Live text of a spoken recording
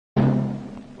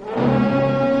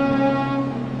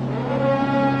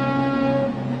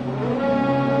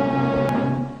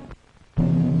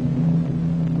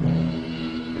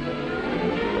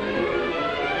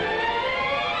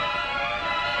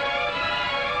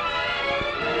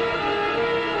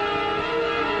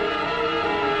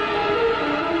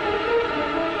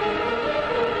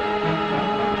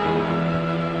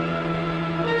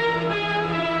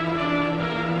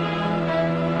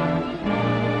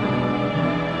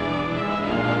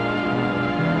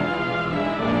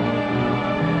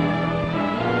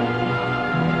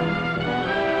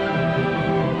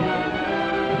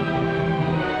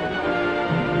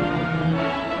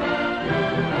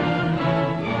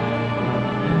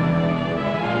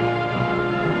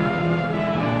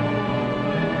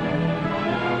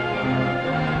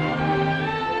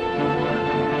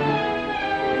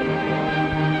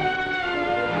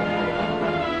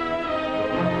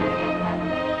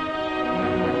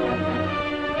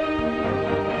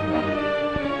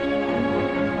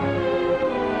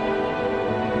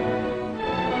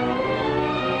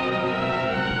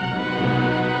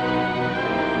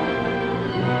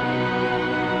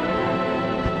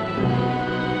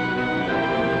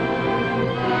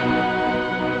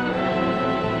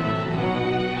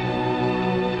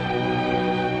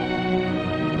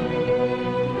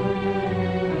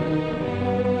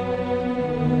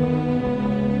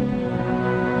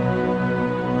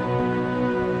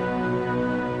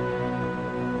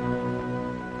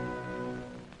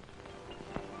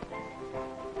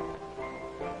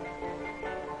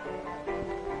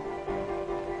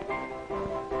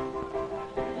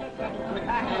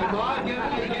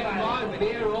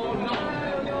beer or not.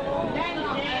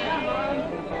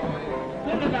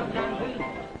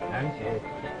 Nancy.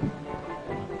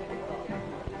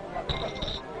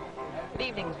 Good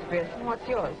evening, Mr. Pearson. What's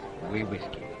yours? Wee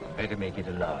whiskey. Better make it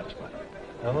a large one.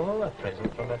 Oh, a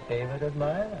present from a favourite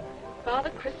admirer. Father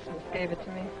Christmas gave it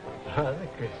to me. Father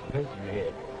Christmas,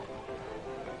 really?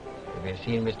 Have you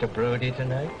seen Mr. Brodie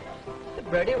tonight? Mr.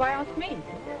 Brodie, why ask me?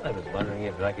 I was wondering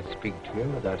if I could speak to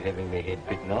him without having my head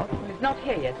bitten off. He's not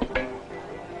here yet.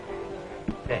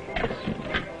 Thanks.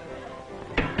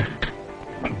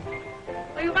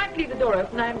 Well, you might leave the door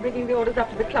open. I'm bringing the orders up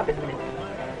to the club in a minute.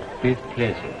 With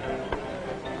pleasure.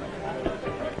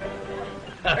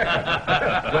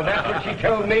 Well, that's what she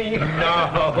told me.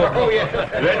 No. Oh, yes.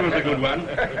 That was a good one.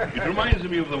 It reminds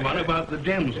me of the one about the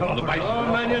gems on the bicycle.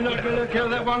 Oh, man, you're not going to tell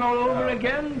that one all over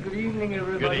again? Good evening,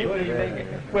 everybody. Good evening.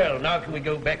 Well, now can we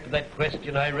go back to that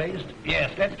question I raised?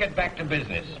 Yes, let's get back to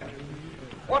business.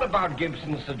 What about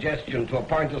Gibson's suggestion to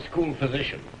appoint a school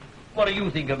physician? What do you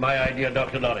think of my idea,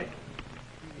 Dr. Lorry?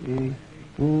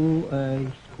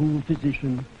 School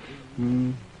physician.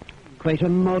 Quite a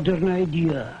modern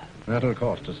idea. That'll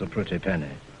cost us a pretty penny.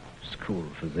 School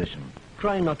physician.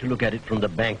 Try not to look at it from the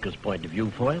banker's point of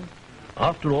view, Foyle.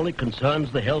 After all, it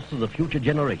concerns the health of the future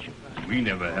generation. We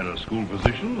never had a school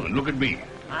physician, and look at me.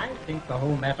 I think the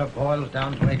whole matter boils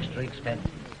down to extra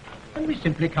expenses. And we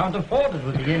simply can't afford it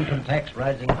with the income tax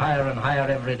rising higher and higher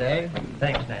every day.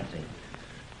 Thanks, Nancy.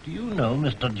 Do you know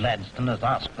Mr. Gladstone has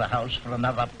asked the House for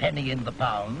another penny in the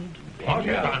pound?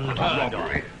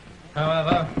 Robbery.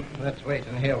 However, let's wait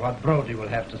and hear what Brodie will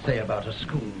have to say about a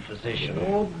school physician.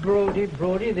 Oh, Brodie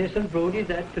this and Brodie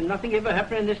that. Can nothing ever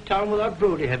happen in this town without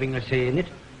Brodie having a say in it?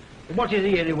 What is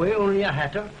he anyway? Only a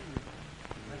hatter?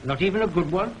 Not even a good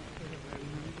one?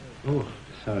 Oh,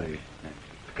 sorry.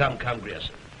 Come,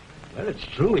 Grierson. Well, it's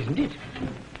true, isn't it?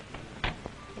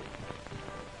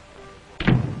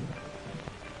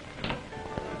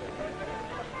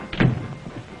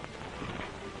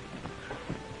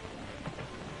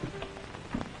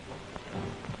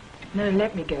 No,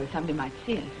 let me go. Somebody might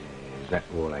see us. Is that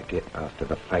all I get after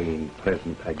the fine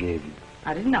present I gave you?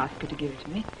 I didn't ask her to give it to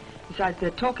me. Besides, they're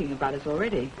talking about us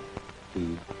already.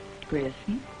 Who?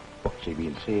 Grierson. What's he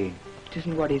been saying? It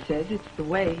isn't what he says, it's the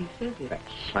way he says it. That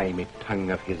slimy tongue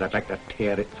of his, I'd like to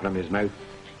tear it from his mouth.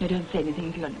 No, don't say anything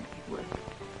if you're not make it worse.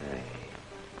 Aye.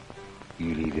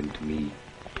 You leave him to me.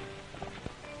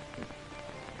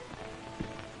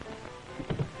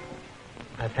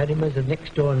 I've had him as a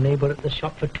next-door neighbour at the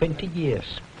shop for 20 years.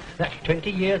 That's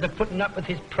 20 years of putting up with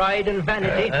his pride and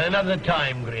vanity. Another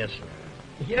time, Grierson.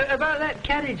 Yeah, about that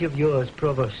carriage of yours,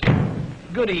 Provost.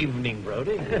 Good evening,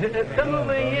 Brodie. Come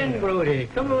away in, Brodie.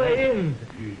 Come away in.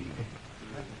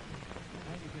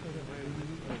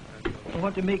 I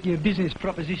want to make you a business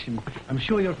proposition. I'm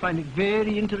sure you'll find it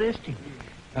very interesting.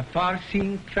 A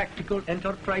far-seeing, practical,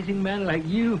 enterprising man like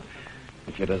you.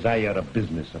 If you desire a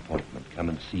business appointment, come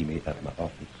and see me at my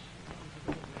office.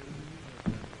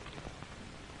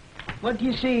 What do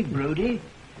you say, Brodie?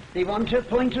 They want to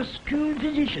appoint a school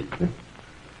physician.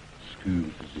 School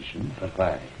physician?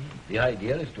 Why? The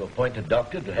idea is to appoint a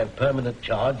doctor to have permanent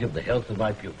charge of the health of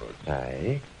my pupils.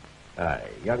 Aye. Aye,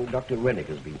 young Dr. Rennick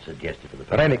has been suggested for the...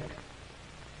 Rennick.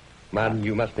 Man,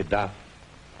 you must be daft.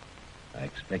 I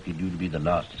expected you to be the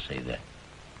last to say that.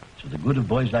 It's for the good of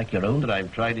boys like your own that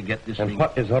I've tried to get this And thing...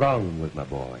 what is wrong with my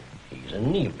boy? He's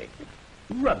anemic.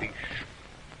 Rubbish.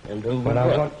 And When I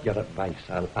overworked. want your advice,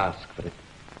 I'll ask for it.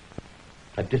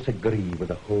 I disagree with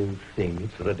the whole thing.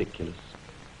 It's ridiculous.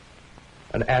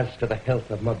 And as to the health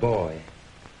of my boy,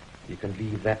 you can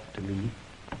leave that to me.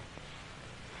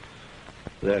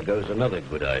 There goes another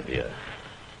good idea.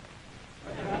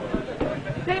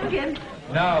 Same again.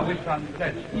 No, which one?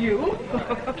 That's You?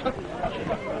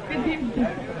 Good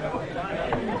evening.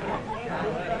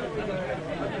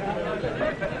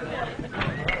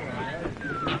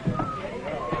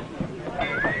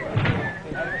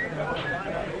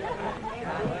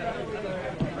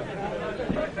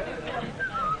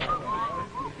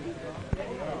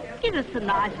 Give us a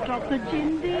nice drop of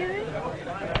gin, dearie.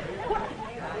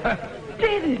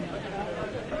 Dennis!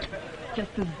 Just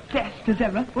as best as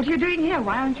ever. What are you doing here?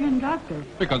 Why aren't you in Glasgow?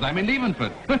 because I'm in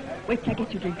Leavenford. Wait till I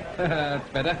get you a drink. That's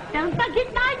better. Don't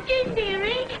forget my gin,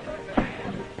 dearie.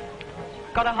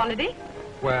 Got a holiday?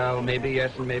 Well, maybe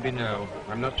yes and maybe no.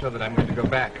 I'm not sure that I'm going to go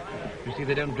back. You see,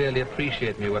 they don't really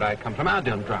appreciate me where I come from. I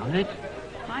don't drown it.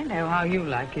 I know how you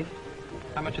like it.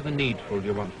 How much of the needful do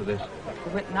you want for this? The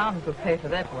Witten Arms will pay for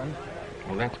that one.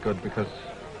 Well, that's good because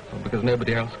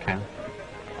nobody else can.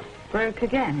 Broke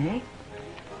again, eh?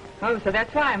 Oh, so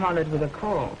that's why I'm honoured with a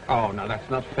call. Oh, no, that's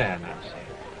not fair, Nancy.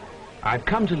 I've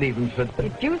come to Leavenford.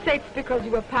 If you say it's because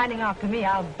you were pining after me,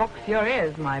 I'll box your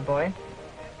ears, my boy.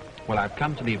 Well, I've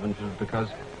come to Leavenford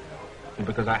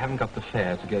because I haven't got the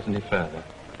fare to get any further.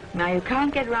 Now, you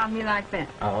can't get round me like that.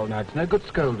 Oh, now, it's no good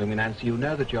scolding me, Nancy. You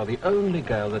know that you're the only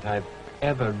girl that I've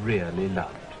ever really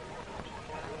loved.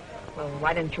 Well,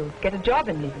 why don't you get a job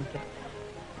in Leavenford?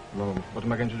 Well, what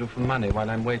am I going to do for money while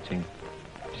I'm waiting?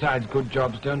 Besides, good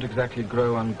jobs don't exactly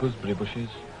grow on gooseberry bushes.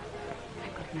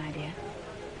 I've got an idea.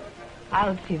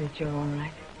 I'll see that you're all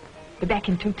right. Be back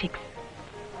in 2 ticks.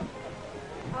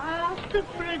 I asked her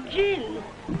for a gin.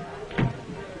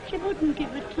 She wouldn't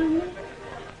give it to me.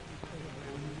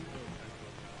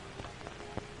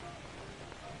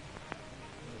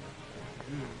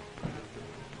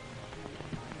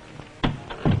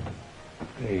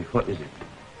 Hey, what is it?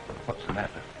 What's the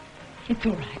matter? It's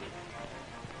all right.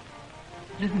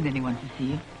 There isn't anyone to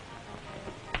see you.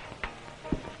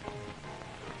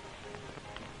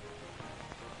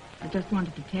 I just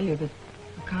wanted to tell you that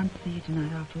I can't see you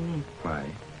tonight after all. Why?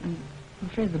 I'm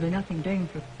afraid there'll be nothing doing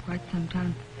for quite some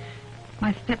time.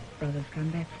 My stepbrother's come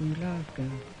back from Glasgow.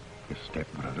 Your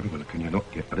stepbrother? Well, can you not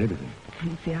get rid of him? I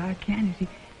don't see how I can. You see,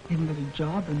 he hasn't got a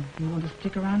job and he wants to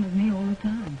stick around with me all the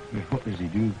time. Well, what does he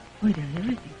do? Oh, he does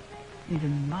everything. He's a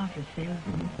marvelous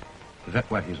salesman. Is that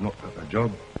why he's not got a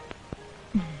job?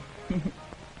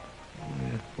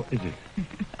 What is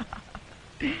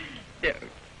it? No,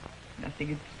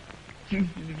 nothing. It's just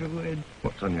little words.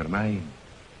 What's on your mind?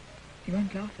 You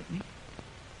won't laugh at me.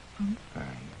 Oh,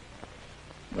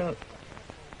 Aye. well,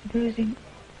 supposing...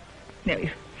 No,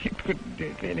 you couldn't do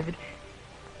it, really, but...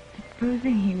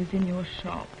 Supposing he was in your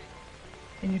shop,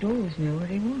 then you'd always know where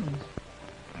he was.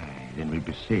 Aye, then we'd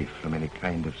be safe from any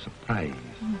kind of surprise.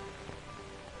 Oh.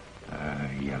 Ah,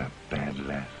 you're a bad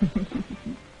lass.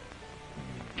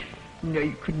 No,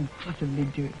 you couldn't possibly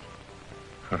do it.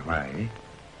 For why?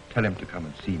 Tell him to come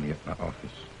and see me at my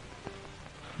office.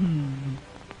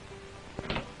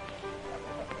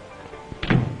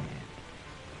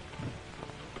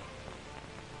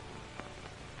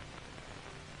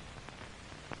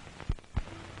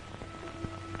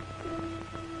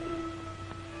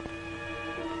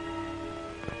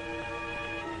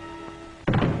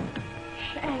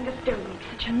 Angus, don't make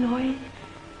such a noise.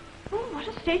 Oh, what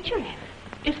a state you're in.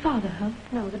 Is Father home?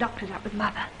 No, the doctor's up with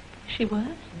Mother. She was?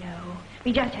 No,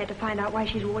 we just had to find out why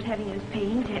she's always having those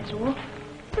pains, that's all.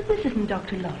 But this isn't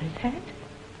Dr. Lorry's hat.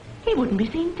 He wouldn't be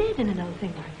seen dead in an old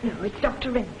thing like that. No, it's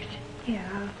Dr. Rennick's. Here,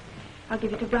 I'll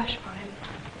give you the brush for him.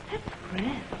 That's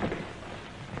grand.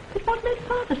 But what made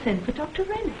Father send for Dr.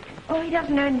 Rennick? Oh, he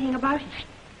doesn't know anything about it.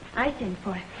 I sent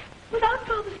for him. Without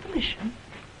Father's permission?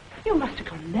 You must have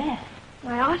gone mad.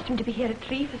 I asked him to be here at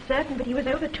 3 for certain, but he was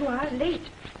over 2 hours late.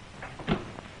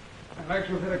 I'd like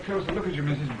to have had a closer look at you,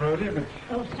 Mrs. Brodie, but...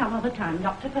 Oh, some other time,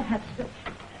 Doctor, perhaps.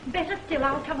 Better still,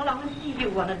 I'll come along and see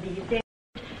you one of these days.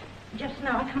 Just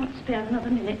now, I can't spare another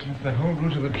minute. That's the whole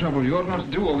root of the trouble. You ought not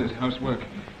to do all this housework.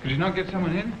 Could you not get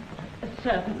someone in? A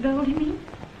servant girl, you mean?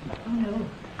 Oh, no.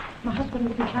 My husband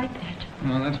wouldn't like that.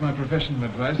 Well, that's my professional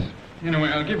advice. Anyway,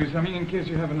 I'll give you something in case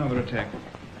you have another attack.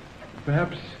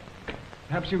 Perhaps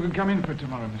you could come in for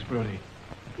tomorrow, Miss Brodie.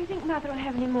 Do you think Mother will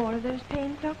have any more of those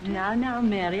pains, Doctor? Now,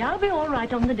 Mary, I'll be all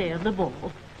right on the day of the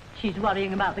ball. She's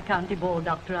worrying about the county ball,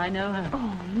 Doctor. I know her.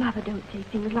 Oh, Mother, don't say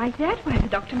things like that. Why, the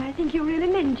doctor might think you really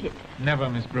meant it. Never,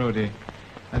 Miss Brodie.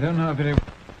 I don't know if it...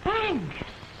 Angus,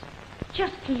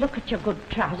 just look at your good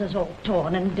trousers all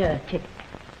torn and dirty.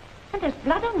 And there's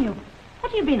blood on you.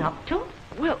 What have you been up to?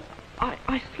 Well,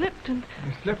 I slipped and...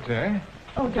 You slipped, eh?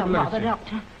 Oh, Take a don't look, bother, see.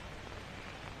 Doctor.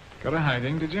 Got a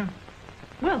hiding, did you?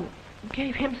 Well,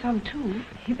 gave him some, too.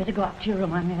 You better go up to your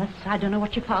room, Angus. I don't know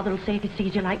what your father will say if he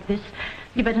sees you like this.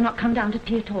 You better not come down to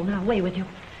tea at all. Now, away with you.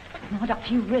 Now,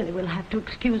 Doctor, you really will have to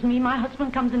excuse me. My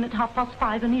husband comes in at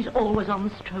 5:30, and he's always on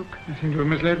the stroke. I seem to have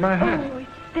mislaid my hat. Oh, it's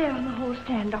there on the hall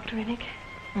stand, Dr. Rennick.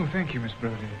 Oh, thank you, Miss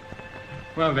Brodie.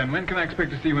 Well, then, when can I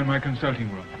expect to see you in my consulting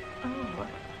room? Oh,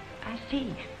 I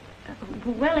see.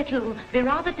 Well, it'll be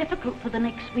rather difficult for the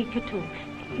next week or two.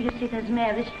 You see, there's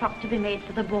Mary's frock to be made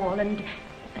for the ball, and...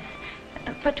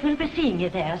 but we'll be seeing you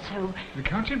there, so... The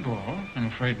county ball? I'm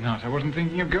afraid not. I wasn't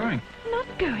thinking of going. Not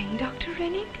going, Dr.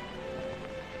 Rennick?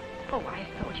 Oh, I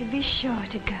thought you'd be sure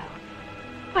to go.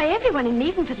 Why, everyone in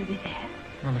Leavenford will be there.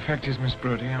 Well, the fact is, Miss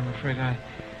Brodie, I'm afraid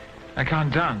I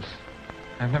can't dance.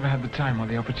 I've never had the time or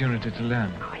the opportunity to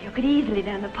learn. Oh, you could easily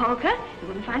learn the polka. You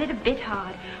wouldn't find it a bit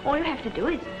hard. All you have to do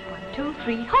is 1, 2,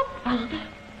 3, hop.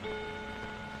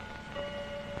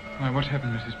 Why, what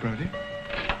happened, Mrs. Brodie?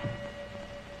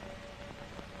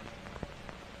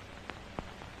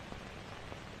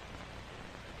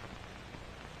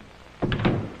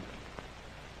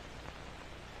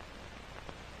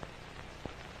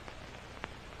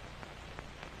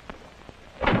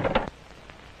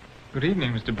 Good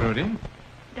evening, Mr. Brody.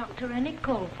 Dr. Rennick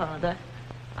called, Father.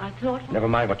 I thought... Never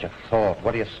mind what you thought.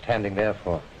 What are you standing there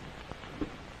for?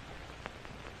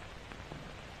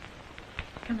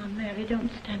 Come on, Mary, don't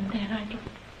stand there idle.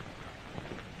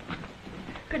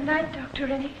 Good night, Dr.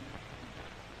 Rennick.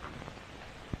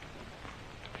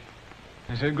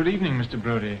 I said good evening, Mr.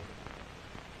 Brody.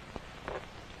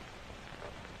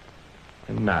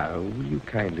 And now, will you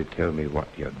kindly tell me what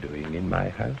you're doing in my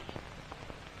house?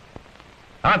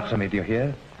 Answer me, do you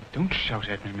hear? Don't shout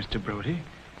at me, Mr. Brody.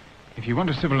 If you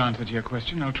want a civil answer to your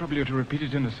question, I'll trouble you to repeat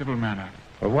it in a civil manner.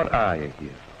 Well, what are you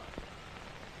here for?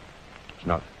 It's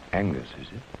not Angus, is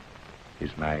it?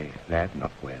 Is my lad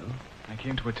not well? I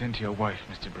came to attend to your wife,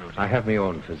 Mr. Brody. I have my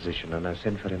own physician, and I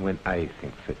send for him when I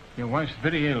think fit. Your wife's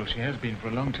very ill. She has been for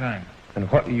a long time.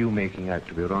 And what are you making out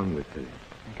to be wrong with her?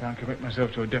 I can't commit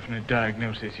myself to a definite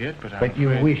diagnosis yet, but But you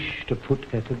wish to put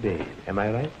her to bed, am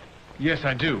I right? Yes,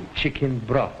 I do. Chicken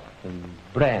broth and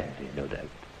brandy, no doubt.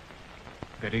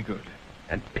 Very good.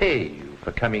 And pay you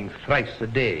for coming thrice a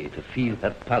day to feel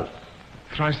her pulse.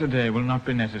 Thrice a day will not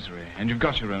be necessary, and you've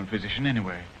got your own physician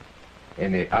anyway.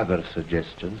 Any other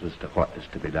suggestions as to what is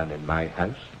to be done in my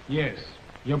house? Yes.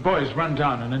 Your boy's run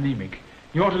down and anemic.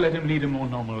 You ought to let him lead a more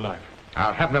normal life.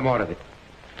 I'll have no more of it.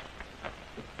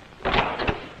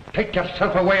 Take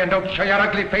yourself away and don't show your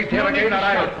ugly face here again, or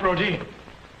I'll... Brody.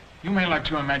 You may like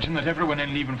to imagine that everyone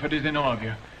in Leavenford is in awe of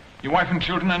you. Your wife and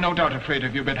children are no doubt afraid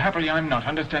of you, but happily I'm not.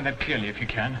 Understand that clearly if you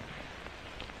can.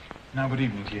 Now, good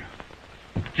evening to you.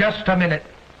 Just a minute.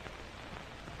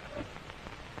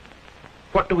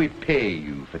 What do we pay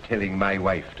you for telling my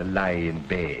wife to lie in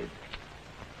bed?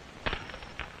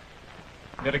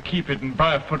 Better keep it and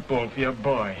buy a football for your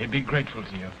boy. He'd be grateful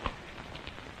to you.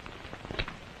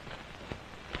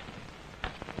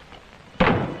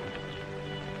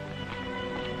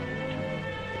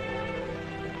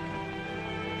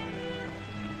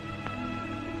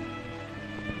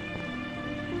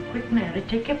 Quick, Mary,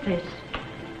 take your place.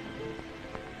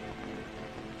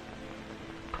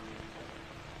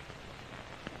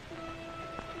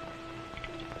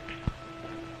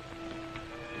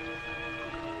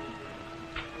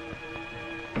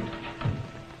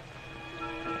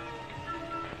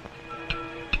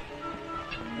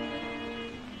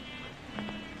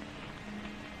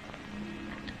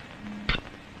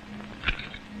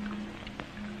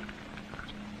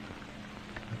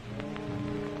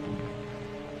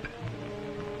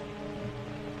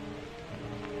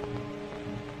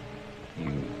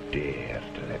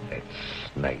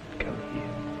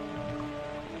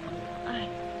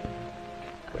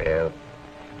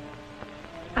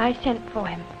 I sent for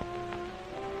him.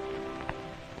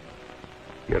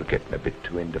 You're getting a bit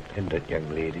too independent, young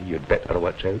lady. You'd better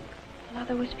watch out.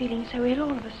 Mother was feeling so ill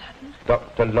all of a sudden.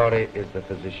 Dr. Lorry is the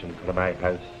physician for my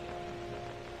house.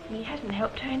 He hasn't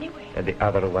helped her anyway. And the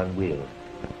other one will.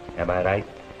 Am I right?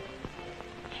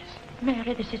 Yes.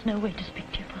 Mary, this is no way to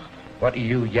speak to your father. What are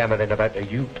you yammering about? Are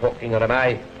you talking or am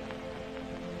I?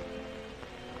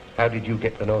 How did you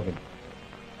get to know him?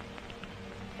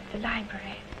 At the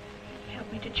library. He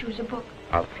helped me to choose a book.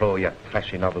 I'll throw your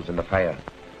trashy novels in the fire.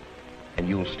 And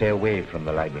you'll stay away from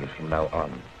the library from now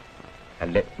on.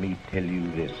 And let me tell you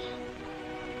this,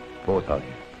 both of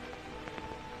you.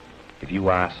 If you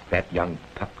ask that young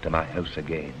pup to my house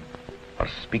again, or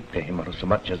speak to him or so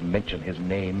much as mention his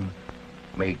name,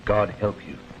 may God help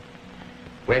you.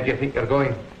 Where do you think you're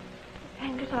going?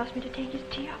 Angus asked me to take his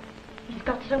tea up. He's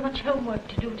got so much homework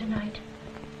to do tonight.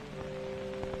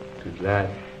 Good lad.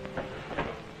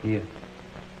 Here,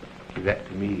 give that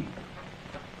to me.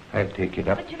 I'll take it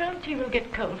up. But your own tea will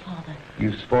get cold, Father.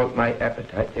 You spoilt my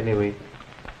appetite anyway.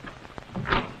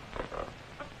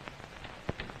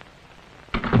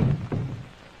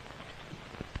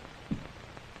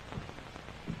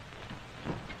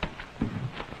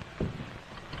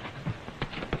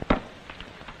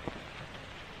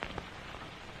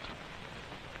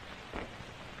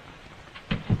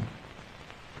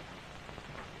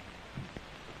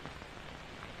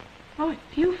 Oh,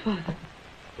 it's you, Father.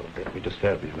 Don't let me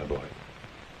disturb you, my boy.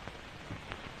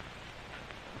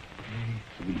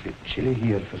 It's a wee bit chilly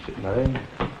here for sitting around.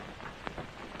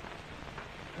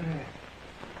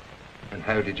 And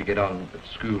how did you get on at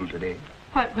school today?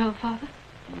 Quite well, Father.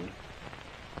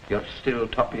 You're still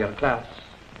top of your class.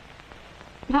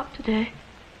 Not today.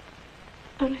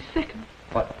 Only second.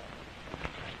 What?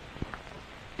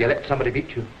 You let somebody beat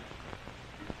you?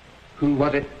 Who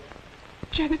was it?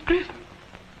 Janet Grierson.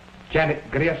 Janet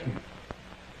Grierson.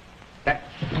 That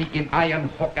sneaking iron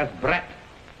hawker's brat.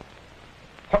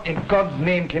 What in God's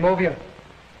name came over you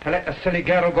to let the silly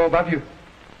girl go above you?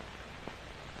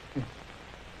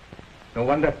 No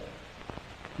wonder.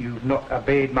 You've not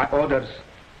obeyed my orders.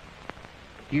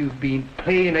 You've been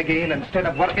playing again instead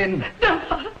of working. No,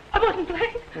 Father, I wasn't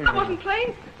playing. I wasn't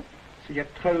playing. So your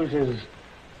trousers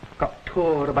got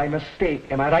tore by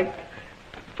mistake, am I right?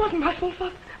 It wasn't my fault,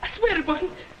 Father. I swear it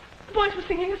wasn't. The boys were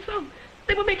singing a song.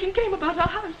 They were making game about our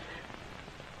house.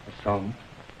 A song?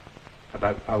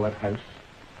 About our house?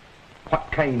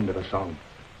 What kind of a song?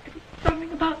 It was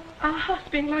something about our house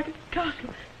being like a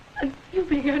castle, and you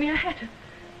being only a hatter.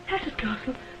 Hatter's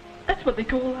castle. That's what they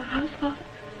call our house, Father.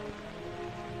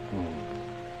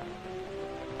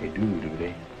 They do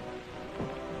they?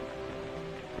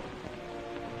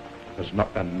 There's not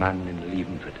a man in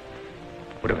Leavenford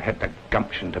would have had the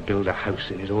gumption to build a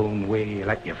house in his own way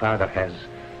like your father has.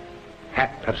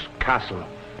 Hatter's castle.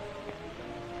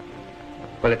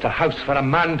 Well, it's a house for a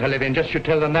man to live in, just you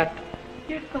tell them that.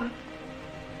 Yes, Father.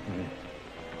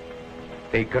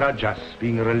 They grudge us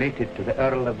being related to the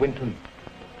Earl of Winton.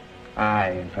 Aye,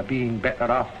 and for being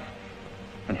better off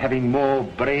and having more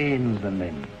brains than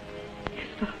them. Yes,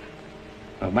 Father.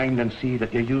 Now mind and see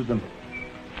that you use them.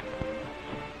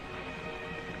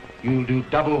 You'll do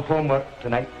double homework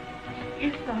tonight.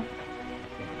 Yes, Father.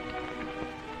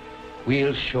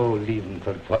 We'll show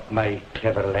Leavenford what my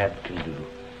clever lad can do.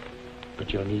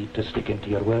 But you'll need to stick into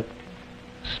your work.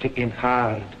 Stick in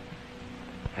hard.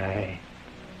 Aye.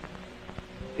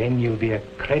 Then you'll be a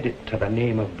credit to the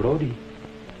name of Brodie.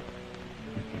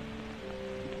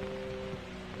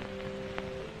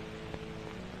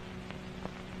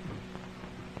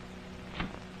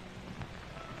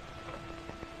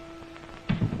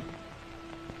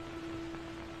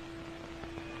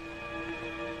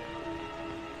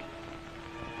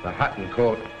 The hat and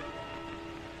coat.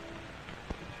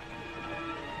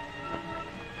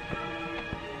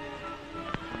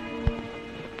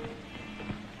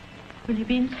 Will you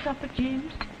be in supper,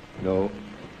 James? No.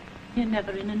 You're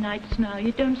never in a night's now.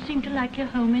 You don't seem to like your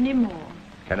home anymore.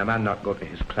 Can a man not go to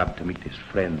his club to meet his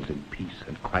friends in peace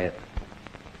and quiet?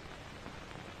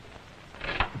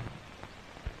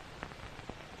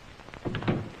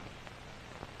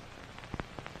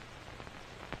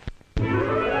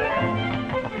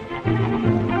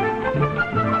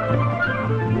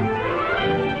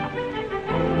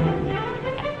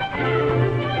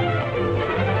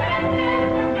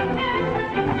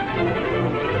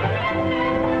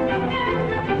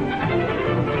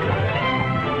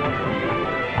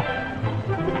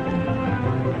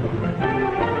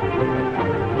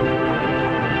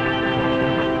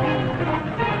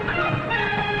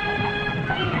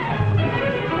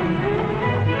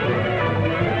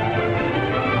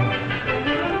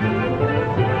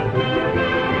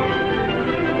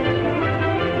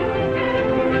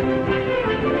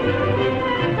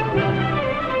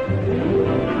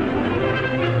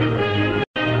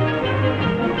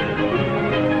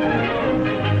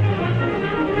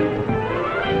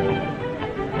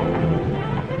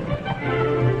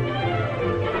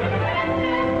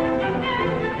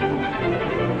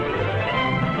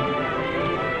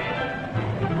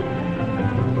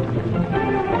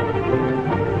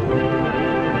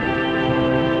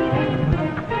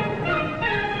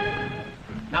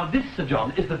 Sir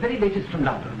John, is the very latest from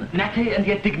London. Natty and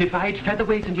yet dignified,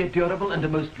 featherweight and yet durable, and a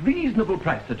most reasonable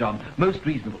price, Sir John. Most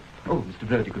reasonable. Oh, Mr.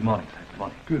 Brodie, good morning, sir. Good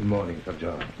morning. Good morning, Sir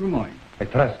John. Good morning. I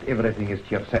trust everything is to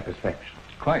your satisfaction.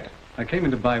 Quite. I came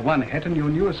in to buy one hat, and your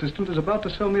new assistant is about to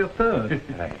sell me a third.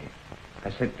 Aye. I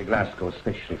sent to Glasgow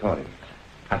especially for him.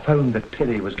 I found that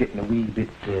Tilly was getting a wee bit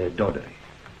doddery.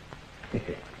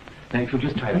 Now, if you'll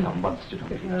just try it on once, Sir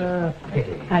John.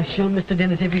 I've shown Mr.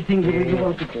 Dennis everything the way you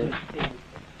want it to.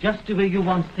 Just the way you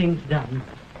want things done.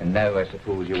 And now I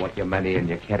suppose you want your money and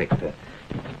your character.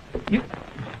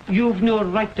 You've no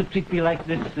right to treat me like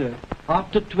this, sir.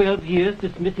 After 12 years,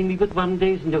 dismissing me with 1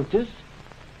 day's notice.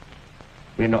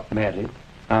 We're not married,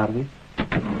 are we?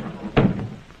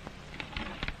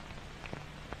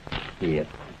 Here.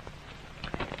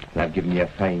 And I've given you a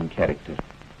fine character.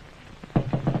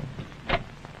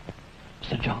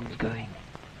 Sir John's going.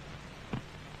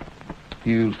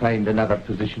 You'll find another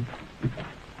position.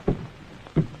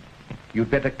 You'd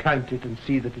better count it and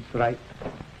see that it's right.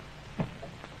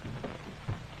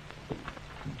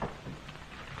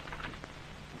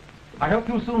 I hope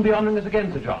you'll soon be honouring us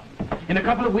again, Sir John. In a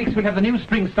couple of weeks, we'll have the new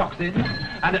spring stocks in,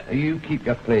 and... You keep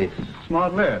your place.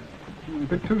 Smart lad. A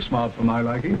bit too smart for my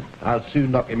liking. I'll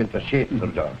soon knock him into shape, Sir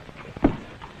John.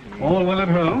 All well at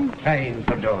home? Fine,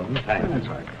 Sir John, fine. That's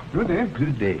right. Good day.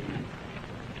 Good day.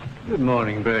 Good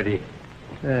morning, Brodie.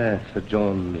 Sir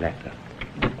John Latter.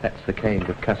 That's the kind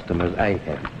of customers I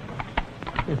have.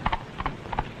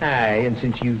 Aye, and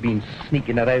since you've been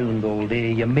sneaking around all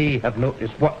day, you may have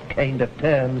noticed what kind of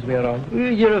terms we're on.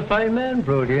 Well, you're a fine man,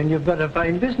 Brodie, and you've got a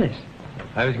fine business.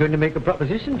 I was going to make a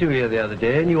proposition to you the other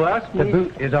day, and you asked me... The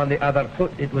boot is on the other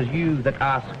foot. It was you that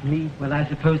asked me. Well, I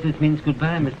suppose this means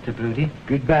goodbye, Mr. Brodie.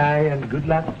 Goodbye and good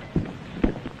luck.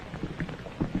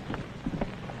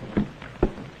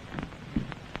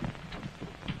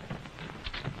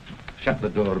 Shut the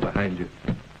door behind you.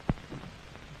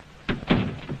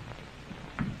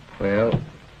 Well,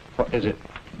 what is it?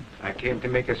 I came to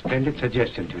make a splendid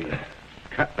suggestion to you.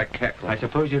 Cut the cackle. I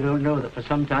suppose you don't know that for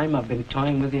some time I've been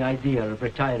toying with the idea of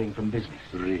retiring from business.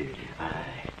 Really?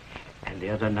 Aye. And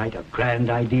the other night a grand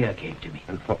idea came to me.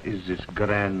 And what is this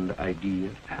grand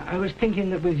idea? I was thinking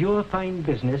that with your fine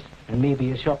business, and maybe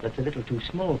a shop that's a little too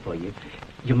small for you,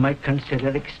 you might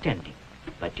consider extending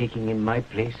by taking in my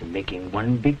place and making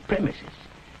one big premises.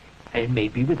 And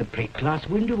maybe with a plate-glass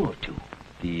window or two.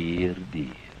 Dear,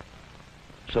 dear.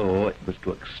 So it was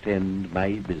to extend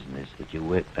my business that you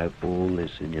worked out all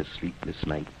this in your sleepless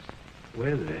nights.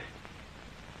 Well,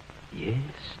 yes,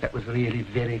 that was really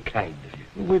very kind of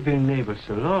you. We've been neighbours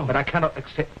so long. But I cannot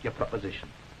accept your proposition.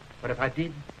 But if I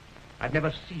did, I'd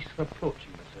never cease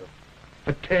reproaching myself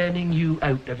for turning you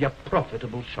out of your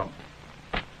profitable shop.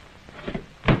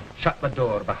 Shut the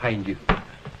door behind you.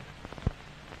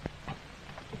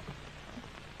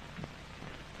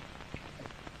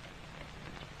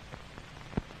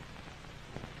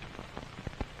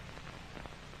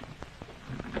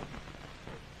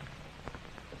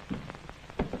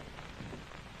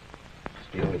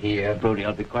 Still here? Brodie,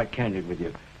 I'll be quite candid with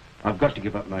you. I've got to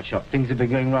give up my shop. Things have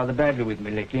been going rather badly with me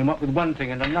lately. I'm up with one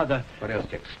thing and another. What else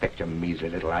do you expect, you measly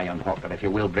little iron hawker, if you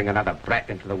will bring another brat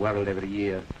into the world every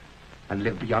year and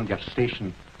live beyond your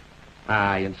station?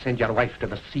 Aye, and send your wife to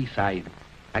the seaside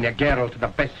and your girl to the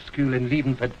best school in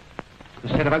Leavenford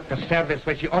instead of out to service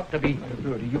where she ought to be.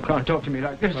 Brodie, you can't talk to me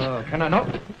like this. Oh, can I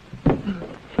not?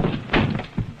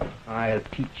 I'll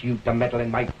teach you to meddle in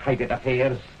my private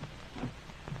affairs.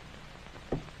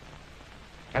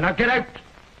 And now get out!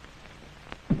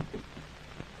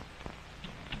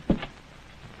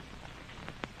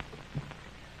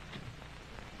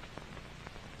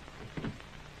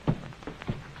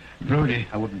 Brodie.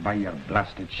 I wouldn't buy your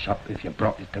blasted shop if you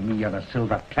brought it to me on a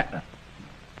silver platter.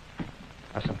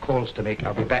 I've some calls to make.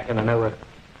 I'll be back in an hour.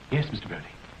 Yes, Mr. Brodie.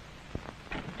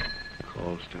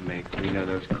 Calls to make. We know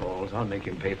those calls. I'll make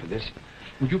him pay for this.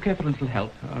 Would you care for a little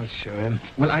help? I'll show him.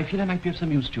 Well, I feel I might be of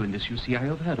some use to you in this. You see, I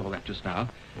overheard all that just now.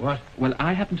 What? Well,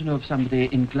 I happen to know of somebody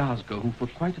in Glasgow who for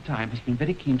quite a time has been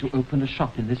very keen to open a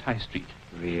shop in this high street.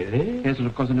 Really? Yes, well,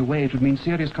 of course, in a way, it would mean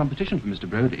serious competition for Mr.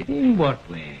 Brodie. In what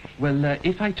way? Well,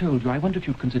 if I told you, I wonder if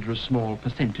you'd consider a small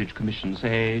percentage commission,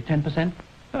 say 10%?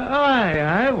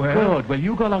 Aye, well... Good. Well,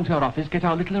 you go along to our office, get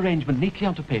our little arrangement neatly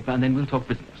onto paper, and then we'll talk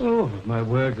business. Oh, my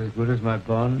word's as good as my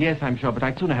bond. Yes, I'm sure, but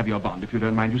I'd sooner have your bond, if you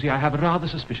don't mind. You see, I have a rather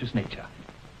suspicious nature.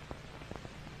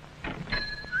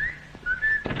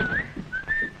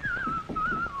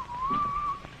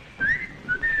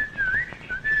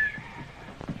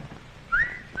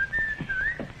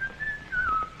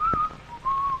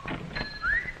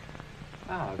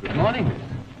 Ah, good morning.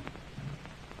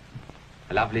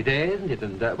 A lovely day, isn't it?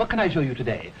 And what can I show you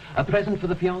today? A present for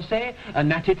the fiancé? A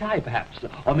natty tie, perhaps?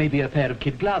 Or maybe a pair of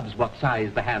kid gloves? What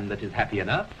size the hand that is happy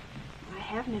enough? I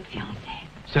have no fiancé.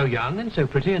 So young and so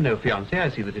pretty and no fiancé. I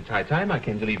see that it's high time I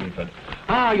came to Leavenford.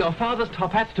 Ah, your father's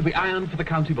top hat's to be ironed for the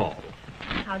county ball.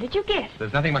 How did you guess?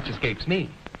 There's nothing much escapes me.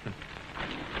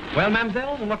 Well,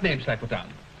 mademoiselle, and what name shall I put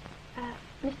down?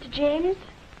 Mr. James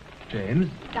James.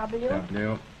 W.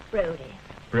 W. Brodie.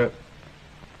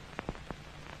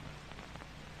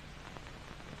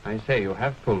 I say, you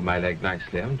have pulled my leg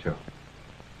nicely, haven't you?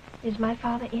 Is my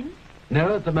father in?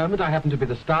 No, at the moment I happen to be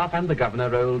the staff and the governor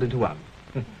rolled into one.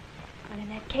 Well, in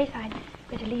that case, I'd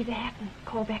better leave the hat and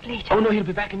call back later. Oh, no, he'll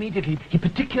be back immediately. He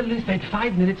particularly said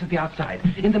 5 minutes at the outside.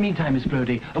 In the meantime, Miss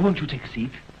Brodie, won't you take a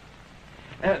seat?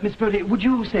 Miss Brodie, would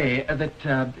you say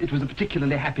that it was a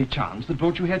particularly happy chance that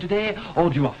brought you here today, or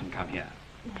do you often come here?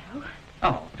 No.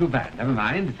 Oh, too bad. Never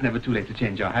mind. It's never too late to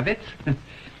change your habits.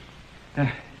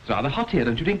 It's rather hot here,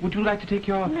 don't you think? Would you like to take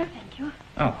your... No, thank you.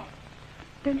 Oh.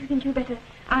 Don't you think you'd better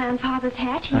iron Father's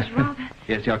hat? He's rather...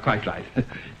 Yes, you're quite right.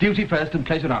 Duty first and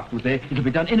pleasure afterwards, eh? It'll be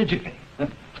done in a jiffy.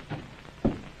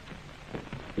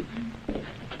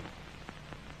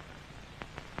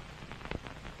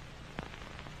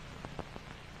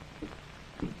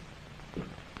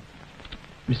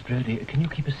 Miss Brodie, can you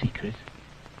keep a secret?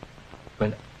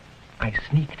 Well, I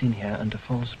sneaked in here under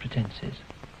false pretenses.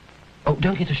 Oh,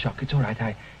 don't get a shock. It's all right.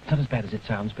 It's not as bad as it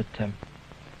sounds, but,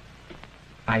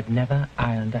 I've never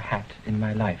ironed a hat in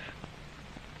my life.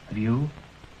 Have you?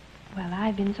 Well,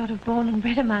 I've been sort of born and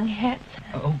bred among hats.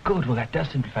 Oh, good. Well, that does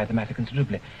simplify the matter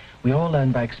considerably. We all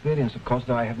learn by experience, of course,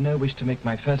 though I have no wish to make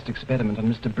my first experiment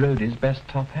on Mr. Brodie's best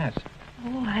top hat.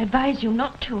 Oh, I advise you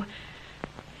not to.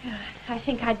 I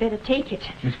think I'd better take it.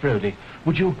 Miss Brodie,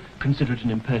 would you consider it an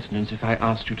impertinence if I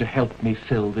asked you to help me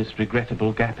fill this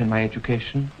regrettable gap in my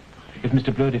education? If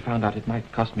Mr. Brodie found out, it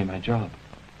might cost me my job.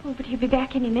 Oh, but he'll be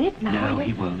back any minute now. No,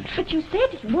 he won't. But you said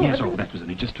he would. Yes, oh, that was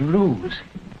only just a ruse.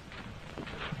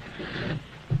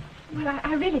 Well,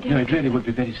 I really don't... No, it really would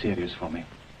be very serious for me.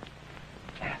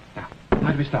 Now,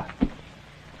 how do we start?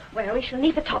 Well, we shall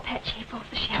leave the top hat shape off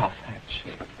the shelf. Top hat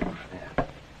shape off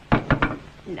there.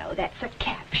 No, that's a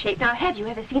cap shape. Now, have you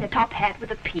ever seen a top hat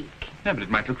with a peak? No, but it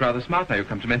might look rather smart now you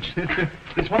come to mention it.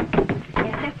 This one?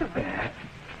 Yes, that's the one.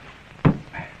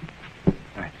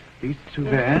 Right, these two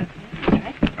there.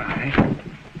 Right,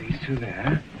 these two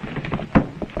there.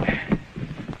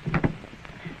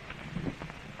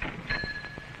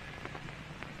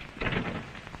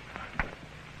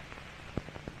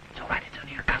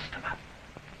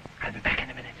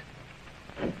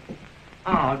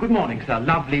 Ah, good morning, sir.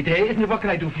 Lovely day, isn't it? What can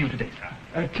I do for you today, sir?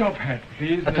 A top hat,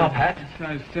 please. A top hat?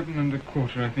 Size 7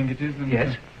 1/4, I think it is. And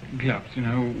yes. Gloves, you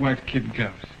know, white kid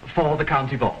gloves. For the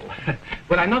county ball.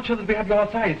 Well, I'm not sure that we have your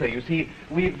size, sir. You see,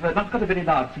 we've not got a very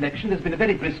large selection. There's been a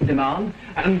very brisk demand,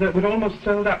 and we're almost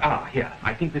sold out. Ah, here.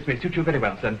 I think this may suit you very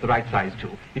well, sir. It's the right size,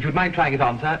 too. If you'd mind trying it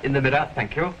on, sir, in the mirror.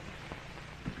 Thank you.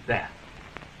 There.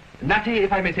 Natty,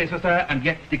 if I may say so, sir, and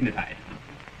yet dignified.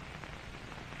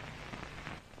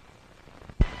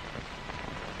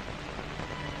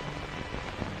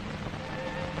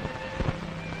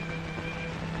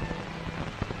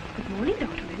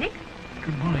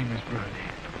 Good morning, Miss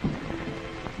Brodie.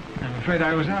 I'm afraid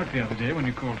I was out the other day when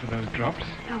you called for those drops.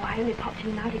 Oh, I only popped in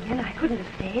and out again. I couldn't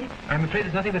have stayed. I'm afraid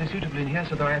there's nothing very suitable in here,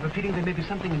 so though I have a feeling there may be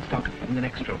something in stock in the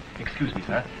next room. Excuse me,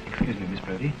 sir. Excuse me, Miss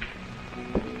Brodie.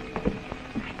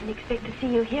 I didn't expect to see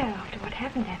you here after what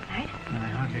happened that night. I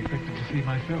hardly expected to see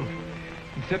myself.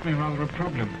 It set me rather a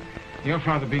problem. Your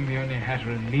father being the only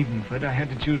hatter in Leadenford, I had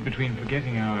to choose between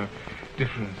forgetting our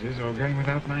differences or going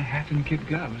without my hat and kid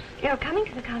gloves. You're coming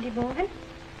to the county ball, then?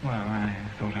 Well, I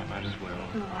thought I might as well.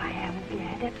 Oh, I am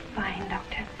glad. That's fine,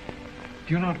 Doctor.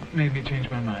 Do you not make me change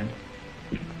my mind?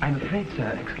 I'm afraid,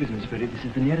 sir, excuse me, Miss Brodie, this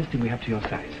is the nearest thing we have to your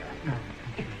size, sir.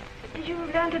 Oh. Did you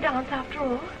learn to dance after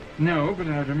all? No, but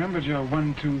I remembered your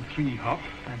 1, 2, 3 hop.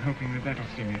 I'm hoping that that'll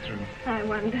see me through. I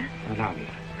wonder. Allow me.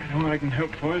 And all I can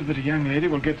hope for is that a young lady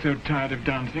will get so tired of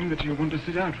dancing that she'll want to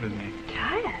sit out with me.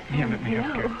 Tired? Yeah, let me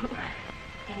have a go.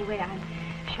 Anyway, I'm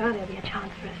sure there'll be a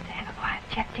chance for us to have a quiet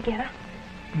chat together.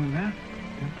 Well, there.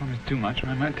 Don't promise too much, or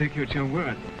I might take you at your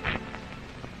word.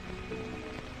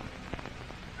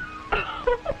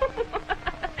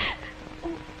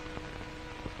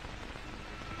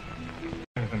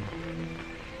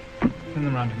 Send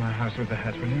them round to my house with the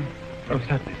hat, will you? Oh,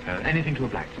 certainly, sir. Anything to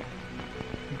oblige, sir.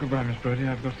 Goodbye, Miss Brodie.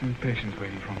 I've got some patients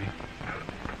waiting for me.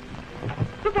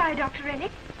 Goodbye, Dr.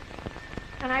 Rennick.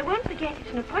 And I won't forget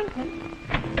it's an appointment.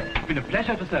 It's been a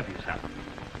pleasure to serve you, sir.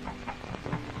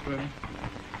 Well,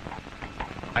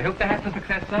 I hope the hat's a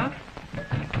success, sir.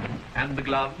 And the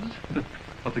gloves.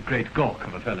 What a great gawk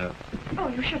of a fellow. Oh,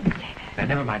 you shouldn't say that. Now,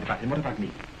 never mind about him. What about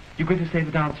me? You going to stay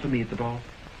the dance for me at the ball?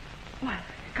 Well,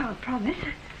 I can't promise.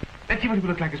 Let's see what he will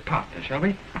look like as partner, shall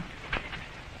we?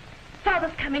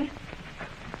 Father's coming.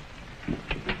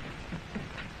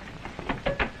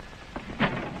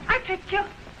 I tricked you.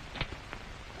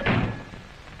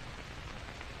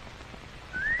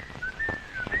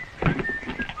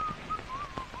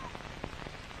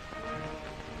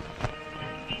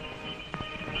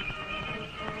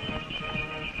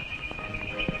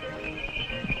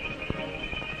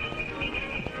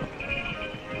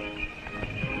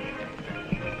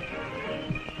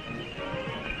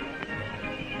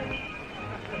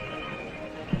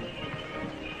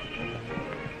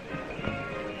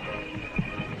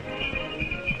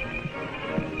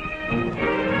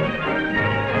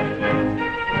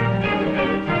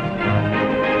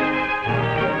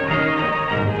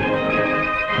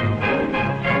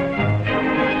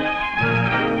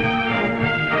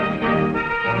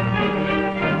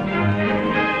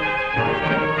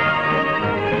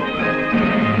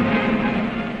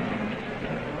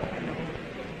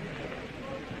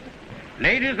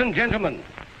 Ladies and gentlemen,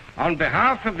 on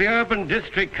behalf of the Urban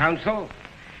District Council,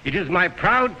 it is my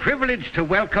proud privilege to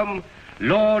welcome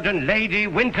Lord and Lady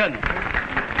Winton.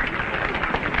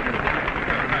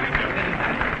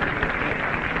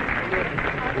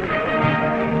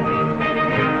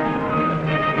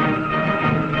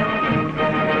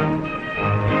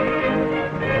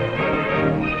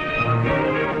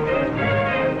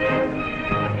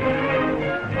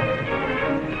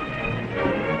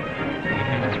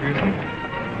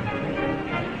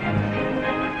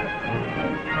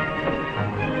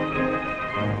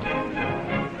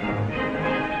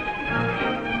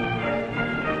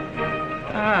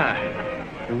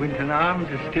 The Winton Arms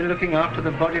is still looking after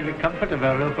the bodily comfort of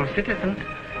our local citizens.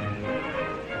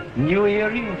 New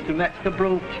earrings to match the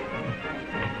brooch.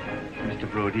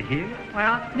 Mr. Brodie here? Why,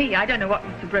 ask me. I don't know what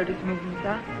Mr. Brodie's movements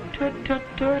are. Tut, tut,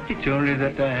 tut. It's only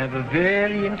that I have a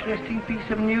very interesting piece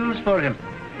of news for him.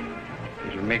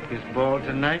 It'll make this ball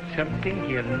tonight something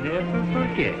he'll never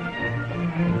forget.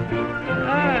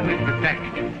 Ah, Mr.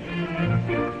 Paxton.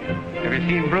 Have you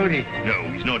seen Brodie? No,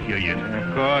 he's not here yet.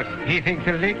 Of course. He thinks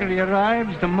the later he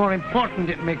arrives, the more important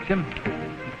it makes him.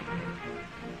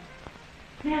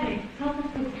 Mary,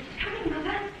 Father's boots. Coming,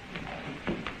 Mother.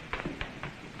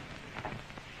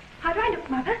 How do I look,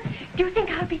 Mother? Do you think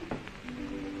I'll be...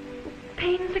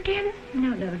 pains again?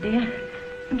 No, dear.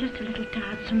 I'm just a little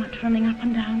tired, so much running up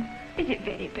and down. Is it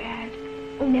very bad?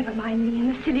 Oh, never mind me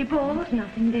and the silly balls.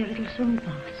 Nothing, dear. It'll soon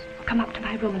pass. Come up to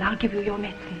my room and I'll give you your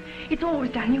medicine. It's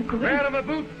always done you good. Where are my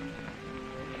boots?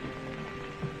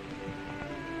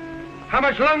 How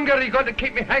much longer are you going to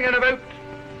keep me hanging about?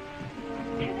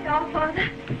 Here they are, Father.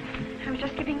 I was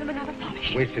just giving them another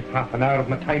polish. Wasted half an hour of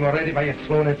my time already by your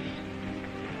slowness.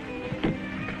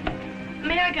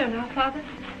 May I go now, Father?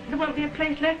 There won't be a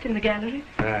place left in the gallery.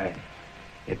 Aye.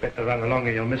 You'd better run along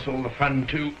or you'll miss all the fun,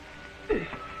 too.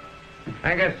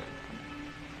 Angus.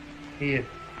 Here.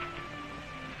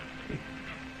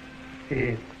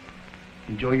 Here.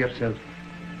 Enjoy yourself.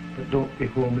 But don't be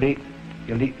home late.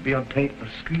 You'll need to be on time for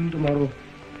school tomorrow.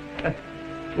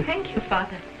 Thank you,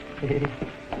 Father.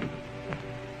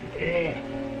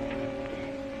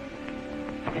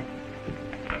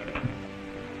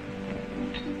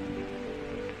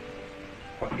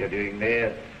 What you're doing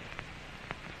there?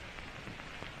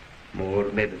 More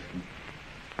medicine.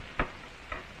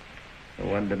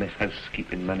 No wonder my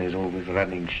housekeeping man is always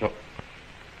running shop.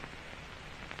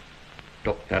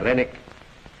 Dr. Rennick.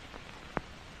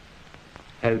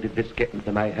 How did this get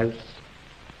into my house?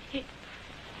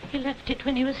 He left it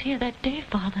when he was here that day,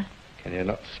 Father. Can you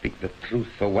not speak the truth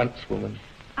for once, woman?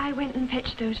 I went and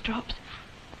fetched those drops.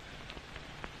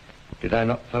 Did I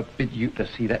not forbid you to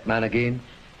see that man again?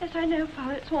 Yes, I know,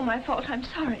 Father. It's all my fault. I'm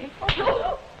sorry.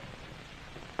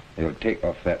 You'll take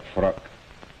off that frock.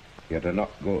 You do not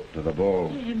go to the ball.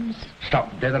 James.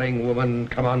 Stop dithering, woman.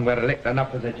 Come on, we're licked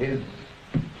enough as it is.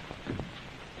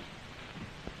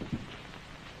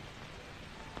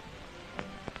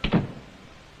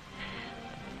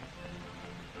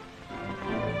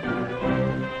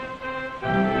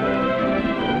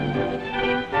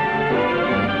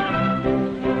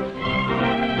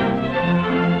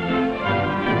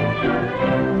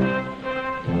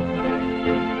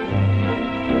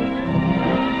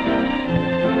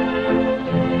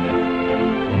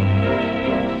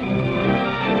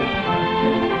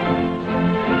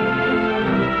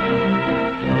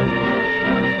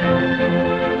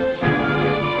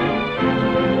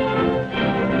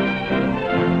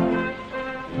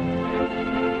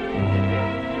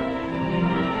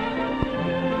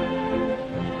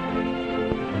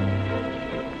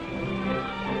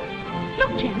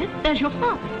 There's your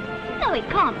father. No, it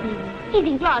can't be. He's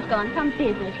in Glasgow on some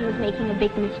business he was making a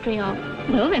big mystery of.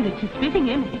 Well, then it's his spitting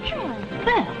image. Oh.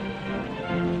 There.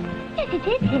 Yes, it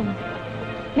is him.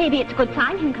 Maybe it's a good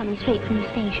sign him coming straight from the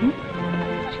station.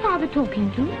 Who's Father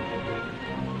talking to?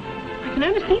 I can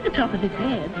only see the top of his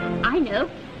head. I know.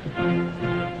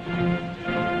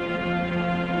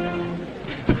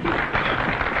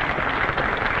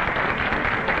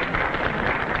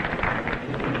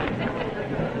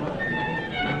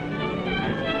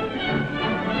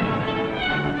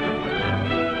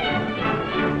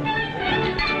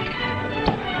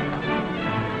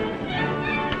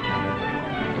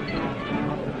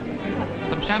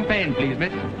 Champagne, please,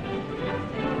 miss.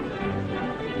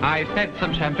 I said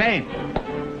some champagne.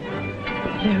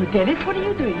 Hello, Dennis. What are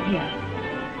you doing here?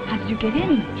 How did you get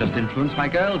in? Just influence, my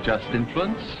girl. Just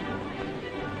influence.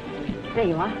 There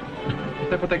you are. Is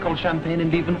that what they call champagne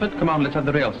in Leavenworth? Come on, let's have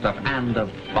the real stuff. And a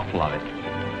bottle of it.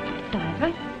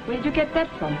 Diver, where did you get that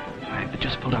from? I've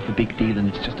just pulled off a big deal and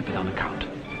it's just a bit on account.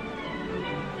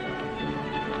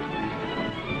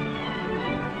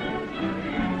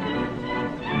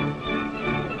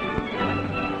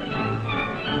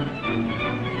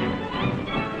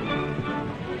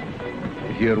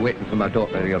 If you're waiting for my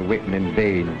daughter, you're waiting in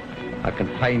vain. I can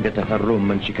find it at her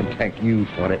room and she can thank you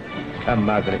for it. Come,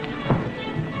 Margaret.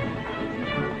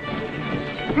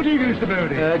 Good evening, Mr.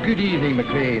 Brodie. Good evening,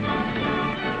 McLean.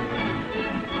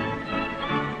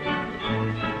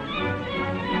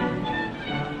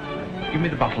 Give me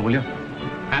the bottle, will you?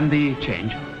 And the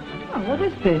change. Oh, what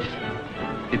is this?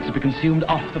 It's to be consumed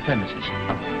off the premises.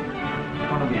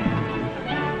 Follow me.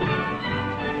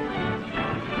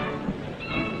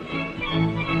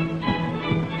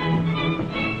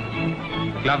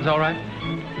 Gloves all right?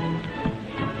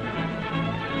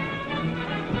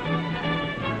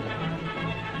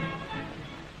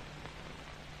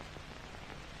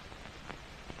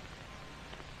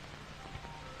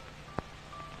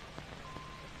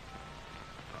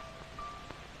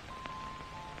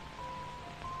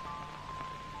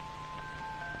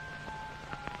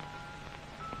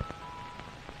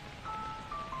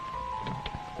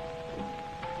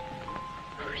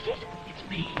 It's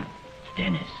me. It's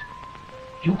Dennis.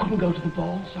 You couldn't go to the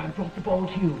ball, so I brought the ball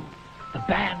to you. The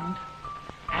band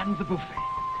and the buffet.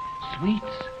 Sweets,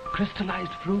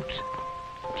 crystallized fruit,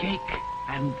 cake,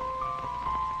 and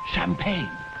champagne.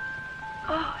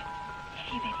 Oh,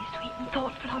 very, very sweet and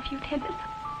thoughtful of you, Dennis.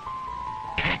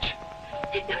 Catch.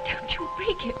 No, don't you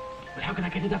break it. Well, how can I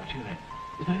get it up to you then?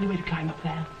 Is there any way to climb up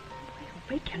there? You'll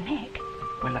break your neck.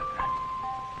 Well,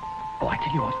 oh, I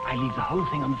tell you what, I leave the whole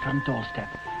thing on the front doorstep,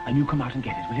 and you come out and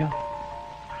get it, will you?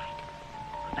 Right.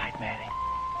 Good night, Mary.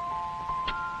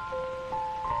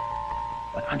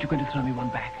 But aren't you going to throw me one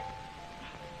back?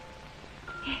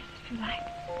 Yes, if you like.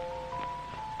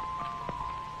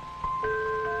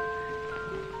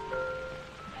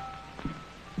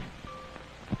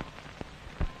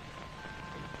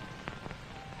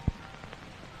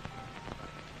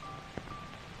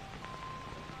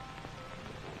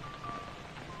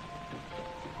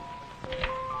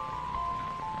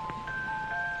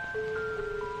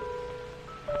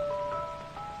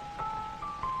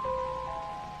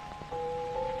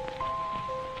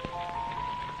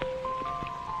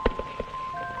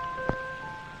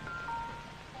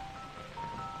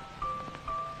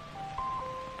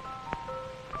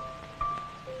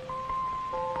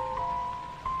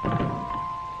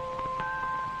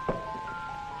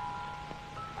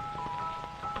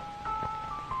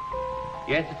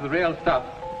 Yes, it's the real stuff.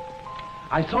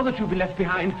 I saw that you'd be left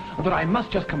behind, and that I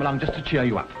must just come along just to cheer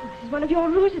you up. This is one of your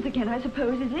ruses again, I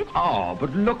suppose, is it? Oh,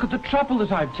 but look at the trouble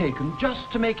that I've taken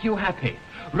just to make you happy.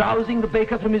 Rousing the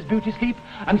baker from his beauty sleep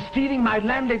and stealing my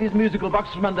landlady's musical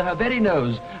box from under her very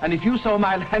nose. And if you saw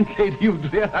my landlady,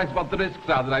 you'd realize what the risks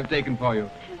are that I've taken for you.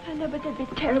 Yes, I know, but there'd be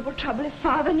terrible trouble if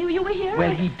Father knew you were here.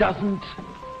 Well, he doesn't.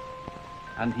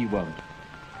 And he won't.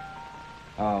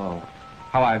 Oh,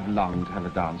 how I've longed to have a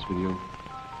dance with you.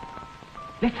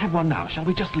 Let's have one now, shall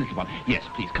we? Just a little one. Yes,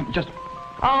 please, come, just...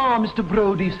 Ah, Mr.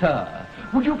 Brodie, sir.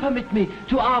 Would you permit me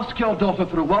to ask your daughter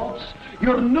for a waltz?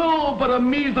 You're no but a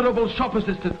miserable shop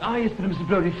assistant. Ah, yes, but Mr.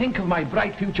 Brodie, think of my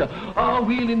bright future. Ah,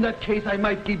 well, in that case, I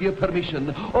might give you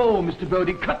permission. Oh, Mr.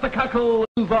 Brodie, cut the cackle,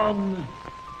 move on.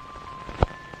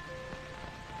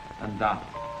 And down.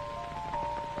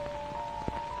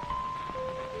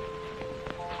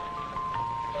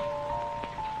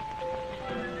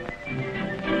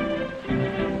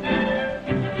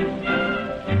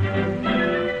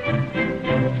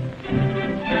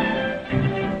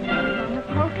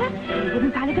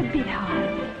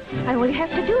 All you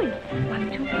have to do is 1,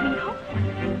 2, 3, hop.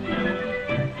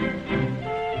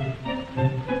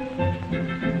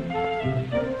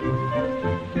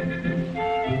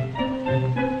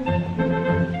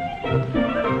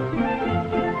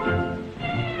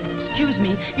 Excuse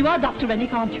me, you are Dr.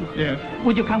 Rennick, aren't you? Yes.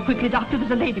 Would you come quickly, Doctor?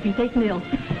 There's a lady being taken ill.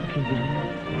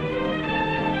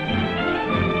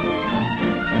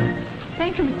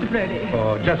 Thank you, Mr. Brodie.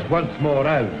 Oh, just once more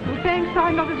out. Well, thanks,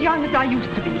 I'm not as young as I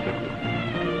used to be.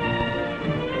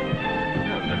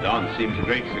 The dance seems a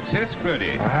great success,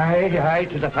 Brodie. Aye, aye,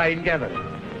 'tis a fine gathering.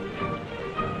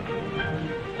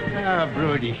 Ah,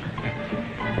 Brodie.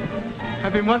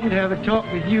 I've been wanting to have a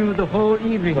talk with you the whole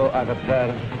evening. So I've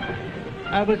observed.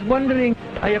 I was wondering,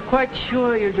 are you quite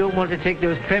sure you don't want to take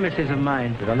those premises of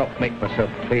mine? Did I not make myself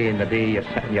plain the day you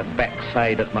sat on your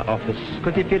backside at my office?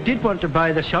 Because if you did want to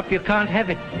buy the shop, you can't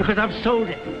have it, because I've sold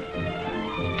it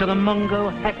to the Mungo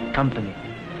Hat Company.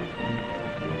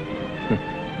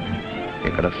 You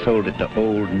could have sold it to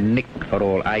old Nick for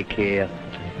all I care.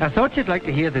 I thought you'd like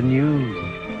to hear the news.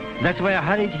 That's why I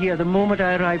hurried here the moment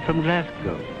I arrived from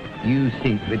Glasgow. You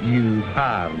think that you've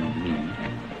harmed me.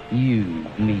 You,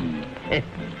 me.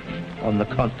 On the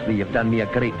contrary, you've done me a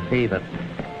great favour.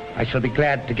 I shall be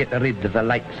glad to get rid of the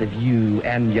likes of you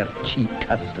and your cheap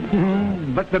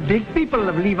customers. But the big people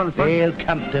of Leavon... They'll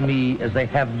come to me as they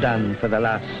have done for the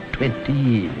last 20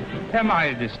 years. Am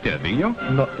I disturbing you?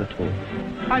 Not at all.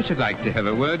 I should like to have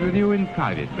a word with you in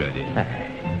private, Brodie.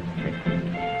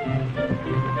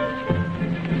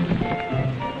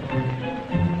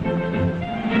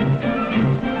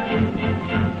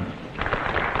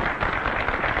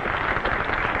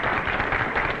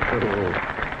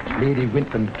 Lady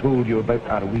Winton told you about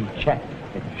our wee chat.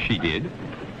 She did.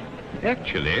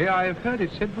 Actually, I've heard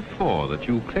it said before that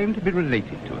you claim to be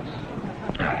related to us.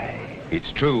 Aye,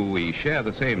 it's true we share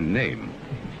the same name.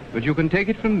 But you can take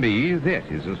it from me, that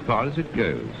is as far as it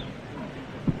goes.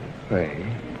 Why,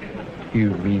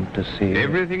 you mean to say...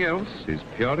 Everything else is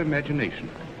pure imagination.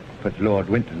 But, Lord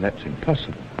Winton, that's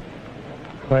impossible.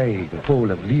 Why, the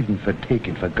whole of Leadenford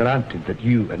taken for granted that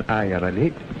you and I are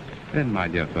related. Then, my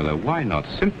dear fellow, why not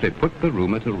simply put the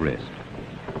rumour to rest?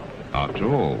 After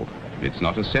all, it's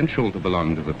not essential to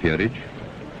belong to the peerage,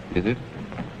 is it?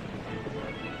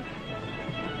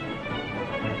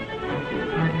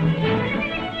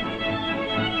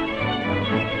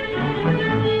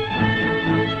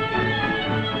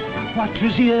 What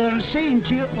was the Earl saying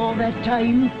to you all that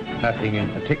time? Nothing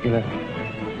in particular.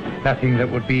 Nothing that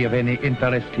would be of any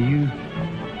interest to you.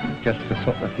 Just the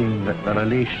sort of thing that the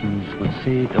relations would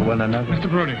say to one another. Mr.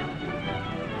 Brody.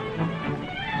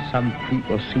 Some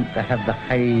people seem to have the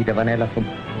hide of an elephant.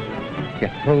 You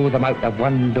throw them out of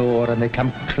one door and they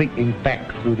come creeping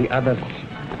back through the other.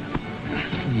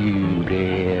 You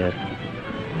there.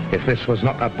 If this was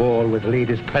not a ball with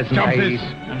ladies present, Stop this!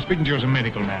 I'm speaking to you as a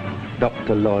medical man.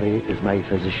 Dr. Laurie is my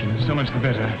physician. So much the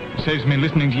better. Saves me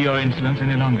listening to your insolence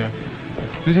any longer.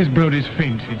 Mrs. Brody's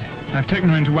fainted. I've taken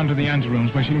her into one of the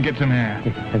anterooms where she can get some air.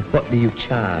 And what do you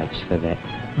charge for that?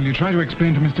 Will you try to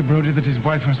explain to Mr. Brody that his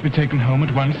wife must be taken home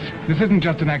at once? This isn't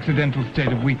just an accidental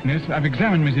state of weakness. I've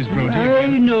examined Mrs. Brody. I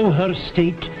know her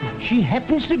state. She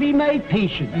happens to be my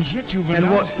patient. And yet you've And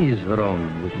allowed... what is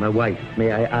wrong with my wife,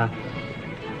 may I ask?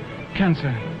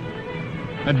 Cancer.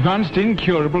 Advanced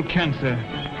incurable cancer.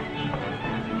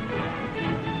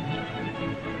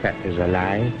 That is a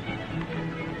lie.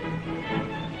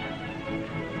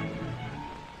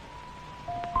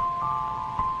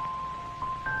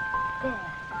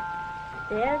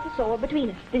 There's the sore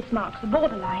between us. This marks the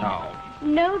borderline. Oh.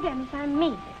 No, Dennis, I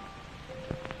mean it.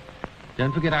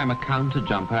 Don't forget I'm a counter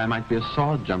jumper. I might be a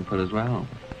sword jumper as well.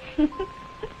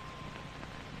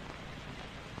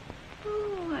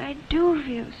 Oh, I do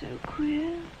feel so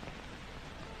queer.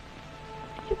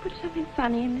 Did you put something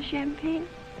funny in the champagne?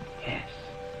 Yes,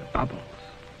 the bubbles.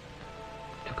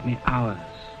 Took me hours.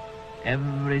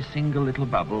 Every single little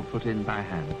bubble put in by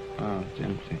hand. Oh,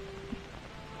 gently.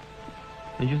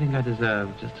 Don't you think I deserve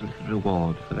just a little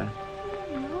reward for that?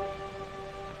 No.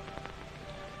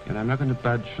 And I'm not going to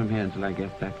budge from here until I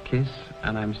get that kiss,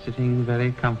 and I'm sitting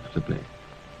very comfortably.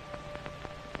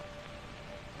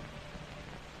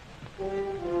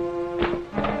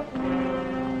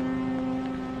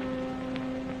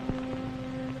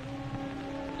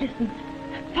 Listen,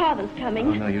 Father's coming.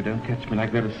 Oh, no, you don't catch me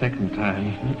like that a second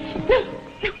time. No,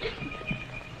 listen.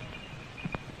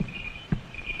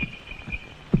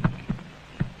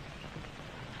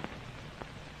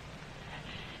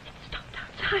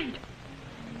 Outside.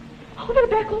 Oh, they're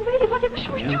back already. Whatever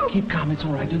shall we do? Keep calm, it's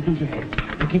all right. Don't lose your head.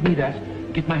 Now, give me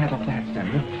that. Get my hat off the hat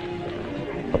stand, will you?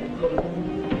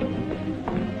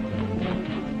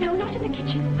 No, not in the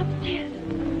kitchen. Upstairs.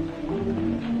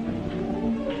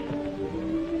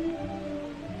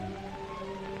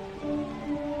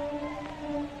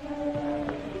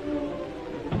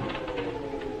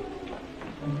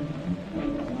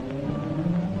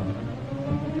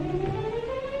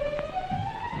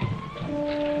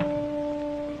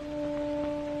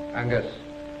 Angus,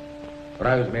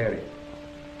 rouse Mary.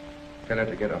 Tell her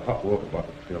to get a hot water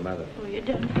bottle for your mother. Oh, you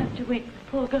don't have to wake the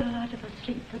poor girl out of her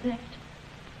sleep for that.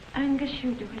 Angus,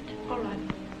 you do it. All right.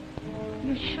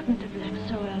 You shouldn't have left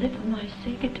so early for my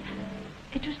sake.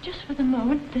 It was just for the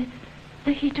moment,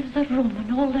 the heat of the room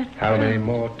and all that. How many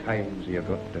more times have you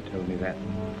got to tell me that?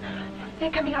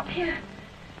 They're coming up here.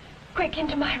 Quick,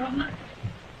 into my room.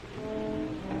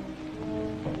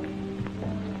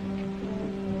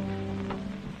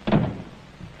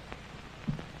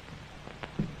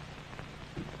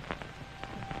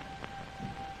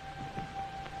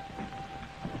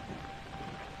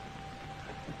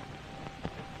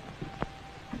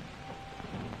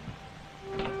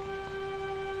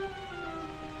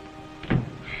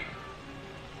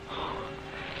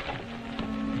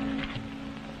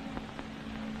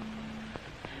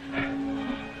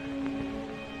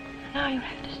 Now you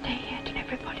have to stay here till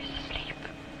everybody's asleep.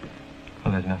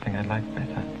 Well, there's nothing I'd like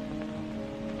better.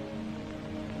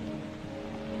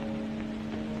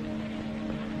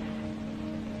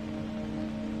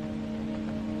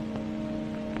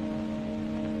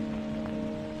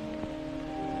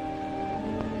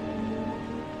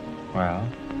 Well?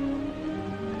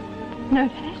 No,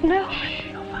 Dennis, no. Shh,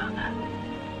 your father.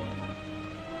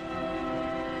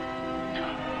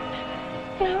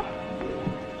 No.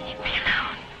 Leave me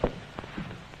alone.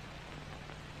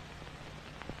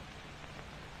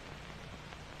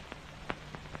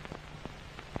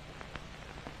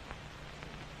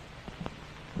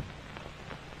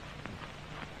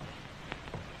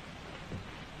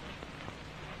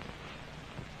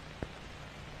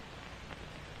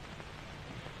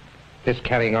 This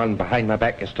carrying on behind my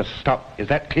back is to stop. Is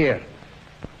that clear?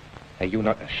 Are you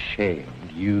not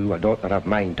ashamed, you, a daughter of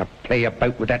mine, to play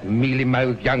about with that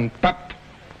mealy-mouthed young pup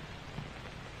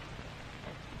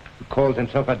who calls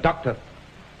himself a doctor?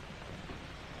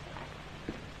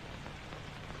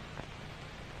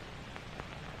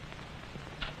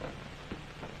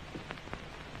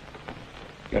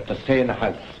 You're to stay in the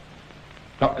house,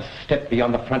 not a step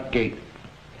beyond the front gate.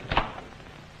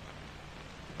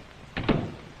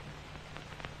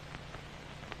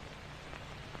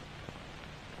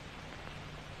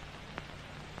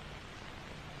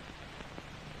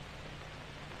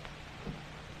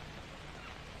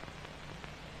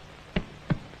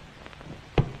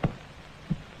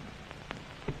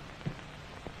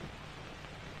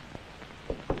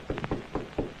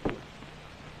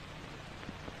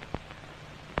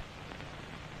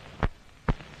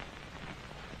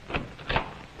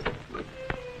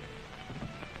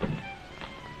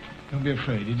 Don't be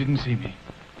afraid. He didn't see me.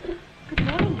 Good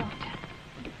morning, Doctor.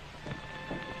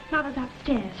 Mother's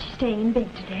upstairs. She's staying in bed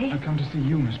today. I've come to see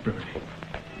you, Miss Brody.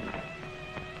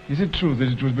 Is it true that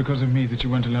it was because of me that you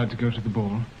weren't allowed to go to the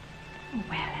ball?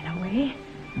 Well, in a way.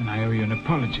 And I owe you an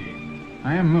apology.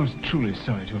 I am most truly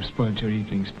sorry to have spoiled your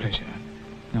evening's pleasure.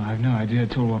 Now, I've no idea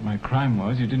at all what my crime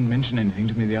was. You didn't mention anything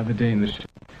to me the other day in the show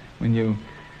when you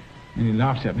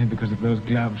laughed at me because of those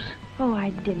gloves. Oh, I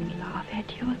didn't laugh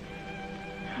at you.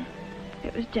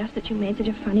 It was just that you made such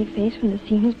a funny face when the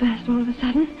seams burst all of a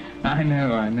sudden. I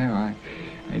know.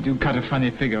 I do cut a funny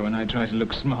figure when I try to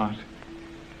look smart.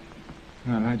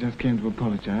 Well, I just came to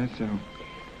apologize, so...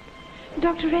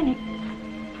 Dr. Rennick.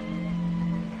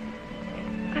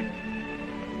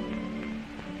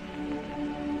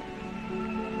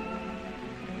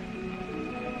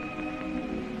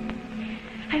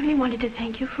 I only wanted to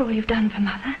thank you for all you've done for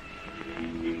Mother.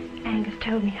 Angus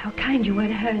told me how kind you were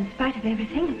to her in spite of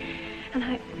everything,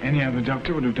 and Any other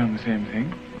doctor would have done the same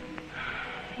thing.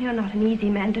 You're not an easy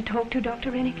man to talk to,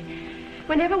 Dr. Rennick.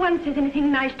 Whenever one says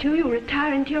anything nice to you, you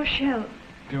retire into your shell.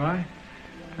 Do I?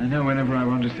 I know whenever I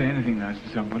want to say anything nice to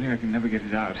somebody, I can never get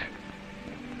it out.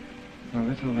 Well,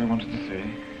 that's all I wanted to say.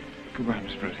 Goodbye,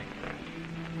 Miss Brody.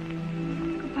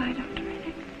 Goodbye, Dr.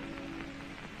 Rennick.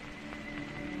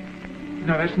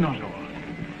 No, that's not all.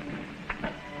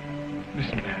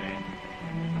 Listen, Mary.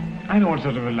 I know what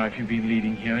sort of a life you've been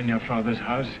leading here in your father's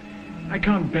house. I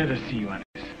can't bear to see you, Alice.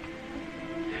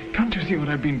 Can't you see what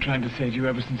I've been trying to say to you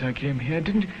ever since I came here?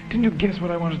 Didn't you guess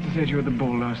what I wanted to say to you at the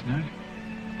ball last night?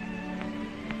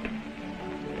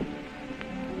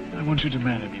 I want you to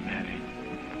marry me, Mary.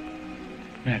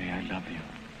 Mary, I love you.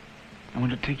 I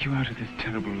want to take you out of this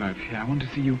terrible life here. I want to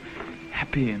see you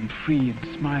happy and free and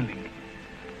smiling.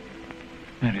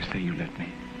 Mary, say you let me.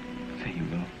 Say you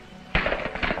will.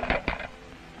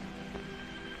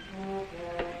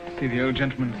 See, the old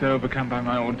gentleman so overcome by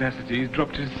my audacity, he's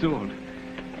dropped his sword.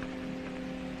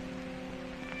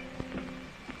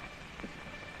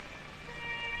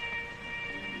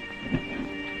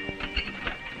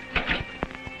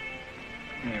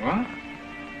 There you are.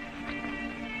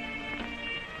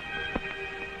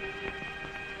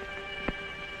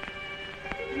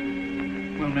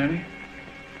 Well, Mary?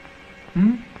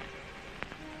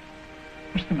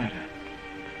 What's the matter?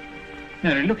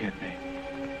 Mary, look at me.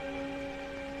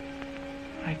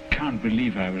 I can't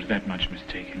believe I was that much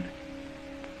mistaken.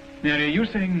 Mary, are you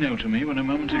saying no to me when a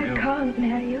moment ago... I can't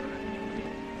marry you.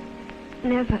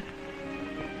 Never.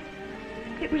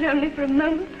 It was only for a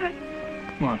moment.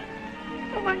 What?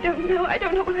 Oh, I don't know. I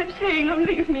don't know what I'm saying. Oh,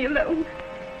 leave me alone.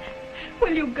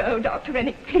 Will you go, Dr.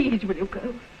 Rennick? Please, will you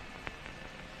go?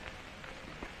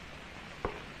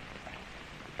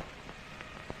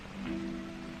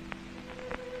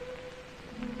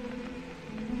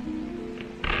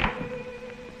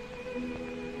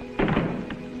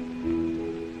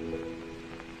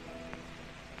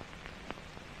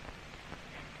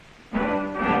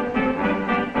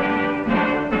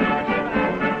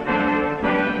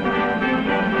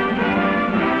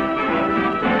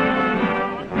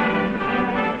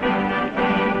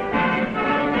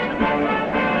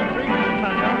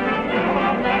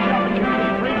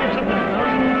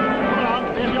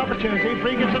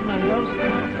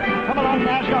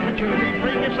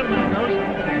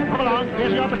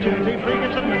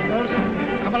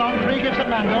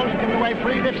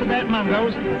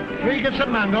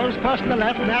 Mangoes, pass to the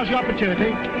left, now's your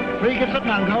opportunity. 3 gifts at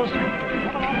mangoes.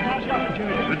 Come along, now's your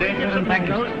opportunity. Good day, sir, and thank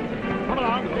you, sir. Come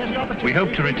along, there's your opportunity. We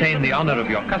hope to retain the honour of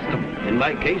your custom. In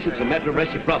my case, it's a matter of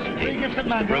reciprocity.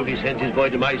 Mr. Brody sends his boy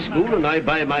to my school, and I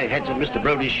buy my hats at Mr.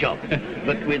 Brody's shop.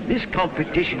 But with this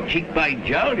competition cheek by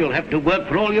jowl, you'll have to work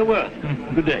for all you're worth.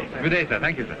 Good day. Good day, sir.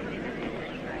 Thank you, sir.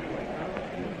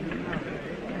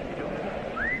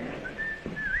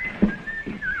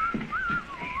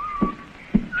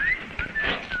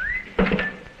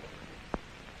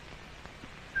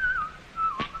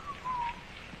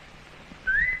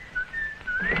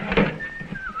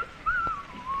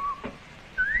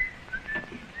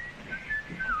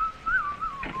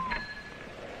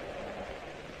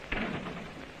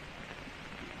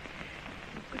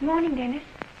 morning, Dennis.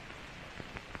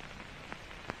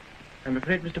 I'm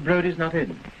afraid Mr. Brodie's not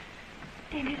in.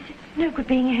 Dennis, it's no good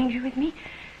being angry with me.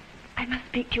 I must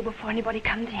speak to you before anybody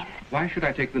comes in. Why should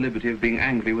I take the liberty of being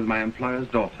angry with my employer's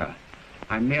daughter?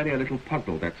 I'm merely a little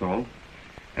puzzled, that's all.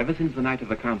 Ever since the night of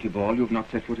the county ball, you've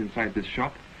not set foot inside this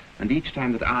shop, and each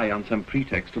time that I, on some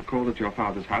pretext, have called at your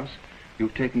father's house,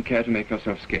 you've taken care to make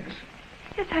yourself scarce.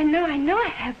 Yes, I know I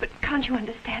have, but can't you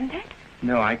understand that?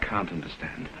 No, I can't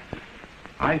understand.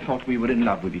 I thought we were in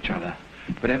love with each other,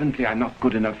 but evidently I'm not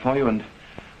good enough for you, and,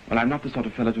 well, I'm not the sort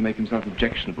of fellow to make himself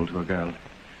objectionable to a girl.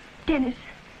 Dennis,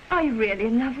 are you really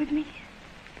in love with me?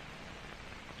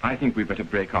 I think we'd better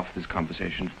break off this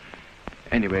conversation.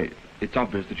 Anyway, it's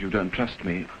obvious that you don't trust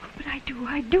me. But I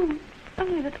do.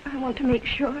 Only that I want to make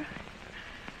sure.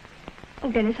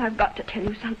 Oh, Dennis, I've got to tell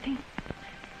you something.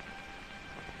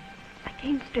 I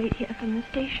came straight here from the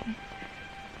station.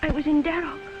 I was in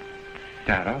Darrock.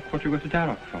 Darrock? What you go to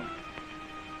Darrock for?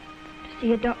 To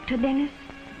see a doctor, Dennis.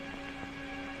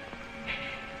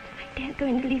 I daren't go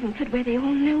into Leavenford where they all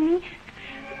know me.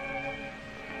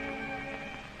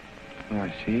 Oh,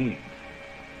 I see.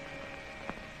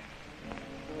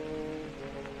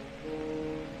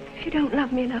 If you don't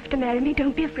love me enough to marry me,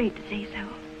 don't be afraid to say so.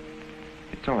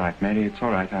 It's all right, Mary, it's all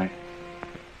right.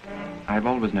 I've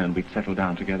always known we'd settle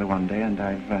down together one day, and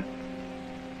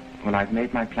I've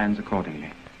made my plans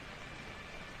accordingly.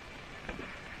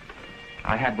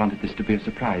 I had wanted this to be a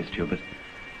surprise to you, but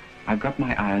I've got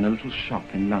my eye on a little shop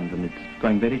in London. It's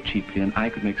going very cheaply, and I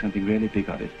could make something really big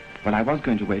of it. Well, I was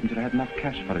going to wait until I had enough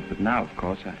cash for it, but now, of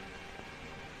course,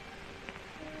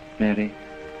 Mary,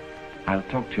 I'll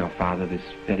talk to your father this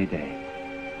very day.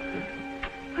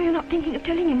 Oh, you're not thinking of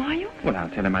telling him, are you? Well, I'll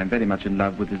tell him I'm very much in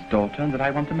love with his daughter and that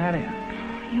I want to marry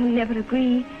her. He'll never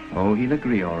agree. Oh, he'll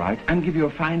agree, all right, and give you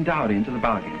a fine dowry into the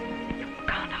bargain. You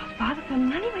can't ask Father for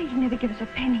money where he'd never give us a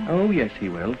penny. Oh, yes, he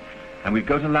will. And we'd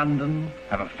go to London,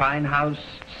 have a fine house,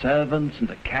 servants and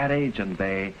a carriage, and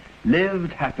they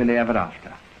lived happily ever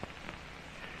after.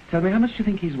 Tell me, how much do you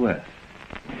think he's worth?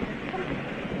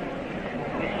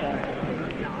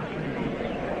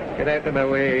 Get out of my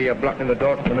way, you're blocking the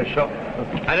door to my shop.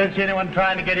 I don't see anyone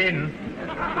trying to get in.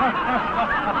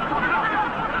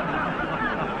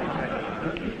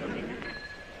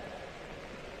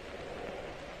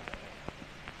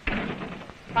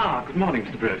 Good morning,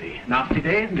 Mr. Brodie. Nasty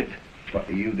day, isn't it? What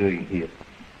are you doing here?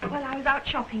 Well, I was out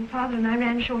shopping. Father and I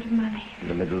ran short of money. In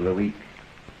the middle of the week?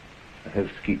 The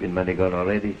housekeeping money gone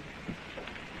already?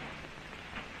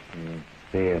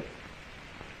 There.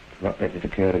 Not let it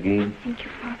occur again. Thank you,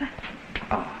 Father.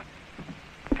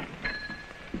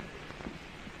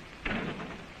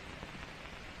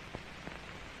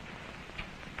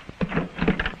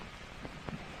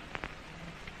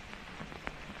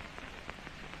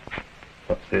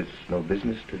 What's this? No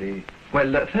business today?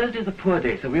 Well, Thursday's a poor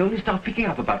day, so we only start picking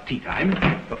up about tea time.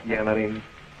 Yammering.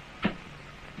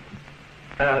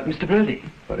 Mr. Brodie.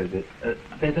 What is it?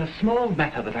 There's a small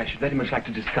matter that I should very much like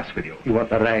to discuss with you. You want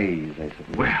the rise, I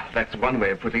suppose. Well, that's one way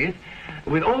of putting it.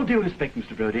 With all due respect,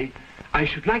 Mr. Brodie, I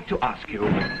should like to ask you...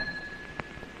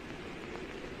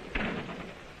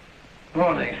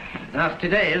 Morning. Nasty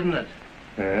day, isn't it?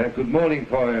 Good morning,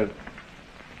 Foyle.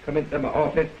 Come into my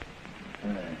office.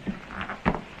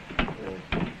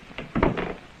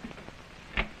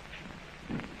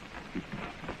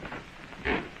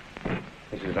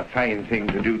 This is a fine thing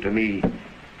to do to me,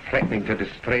 threatening to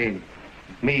distrain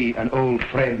me, an old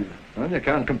friend. Well, you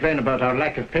can't complain about our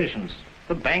lack of patience.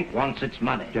 The bank wants its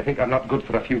money. Do you think I'm not good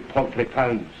for a few paltry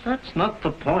pounds? That's not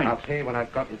the point. I'll pay when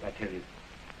I've got it, I tell you.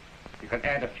 You can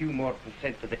add a few more %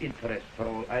 to the interest for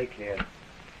all I care.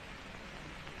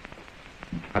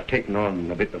 I've taken on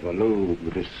a bit of a load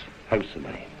with this house of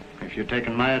mine. If you'd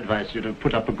taken my advice, you'd have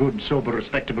put up a good, sober,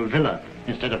 respectable villa,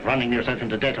 instead of running yourself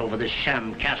into debt over this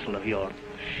sham castle of yours.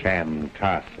 Sham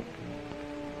castle.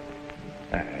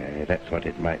 Aye, that's what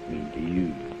it might mean to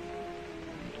you.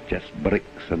 Just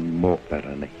bricks and mortar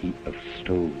and a heap of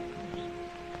stones.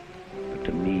 But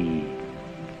to me,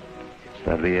 it's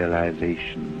the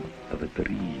realization of a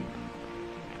dream.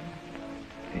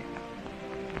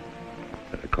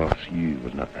 But of course you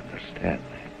will not understand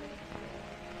that.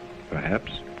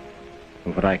 Perhaps.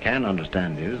 Well, what I can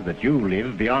understand is that you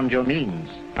live beyond your means.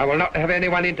 I will not have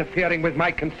anyone interfering with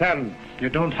my concerns. You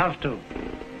don't have to.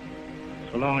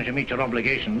 So long as you meet your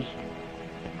obligations.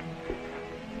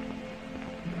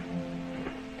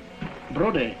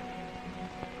 Brodie,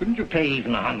 couldn't you pay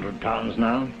even £100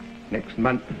 now? Next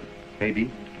month,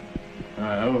 maybe.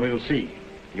 Well, we'll see.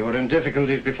 You were in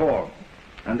difficulties before.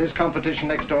 And this competition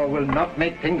next door will not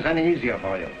make things any easier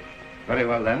for you. Very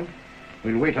well, then.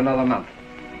 We'll wait another month.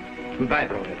 Goodbye,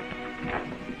 Brody.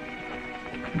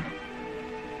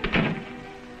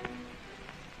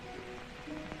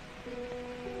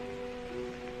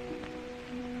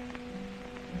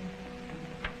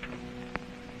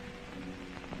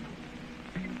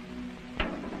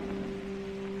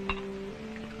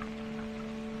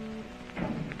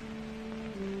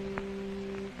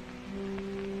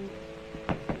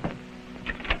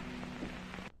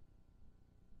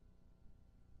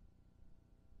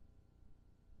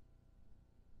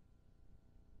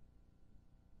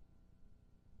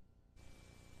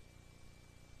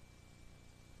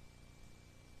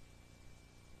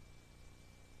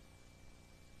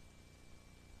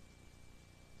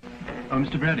 Oh,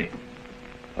 Mr. Brody.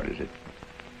 What is it?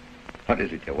 What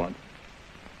is it you want?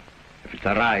 If it's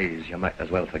a rise, you might as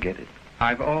well forget it.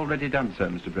 I've already done so,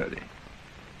 Mr. Brody.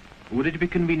 Would it be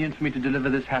convenient for me to deliver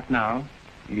this hat now?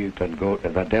 You can go to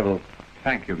the devil.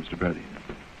 Thank you, Mr. Brody.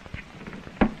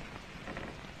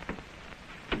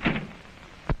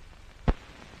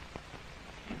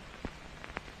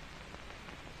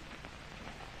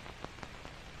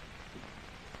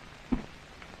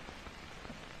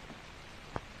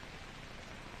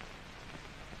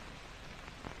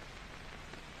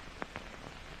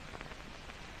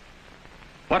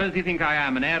 What does he think I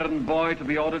am, an errand boy to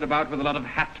be ordered about with a lot of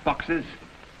hat boxes?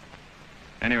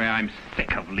 Anyway, I'm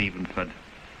sick of Leavenford.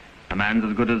 A man's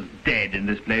as good as dead in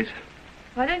this place.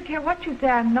 Well, I don't care what you say,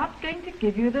 I'm not going to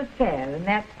give you the fare, and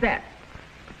that's that.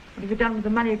 What have you done with the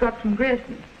money you got from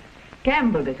Grayson?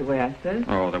 Gambled it away, I suppose.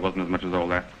 Oh, there wasn't as much as all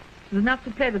that. It was enough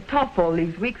to play the top all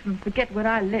these weeks and forget where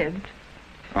I lived.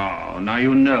 Oh, now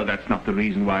you know that's not the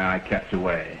reason why I kept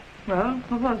away. Well,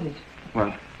 what was it?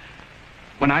 Well,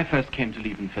 when I first came to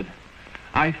Leavenford,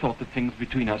 I thought that things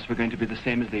between us were going to be the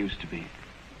same as they used to be.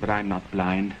 But I'm not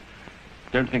blind.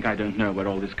 Don't think I don't know where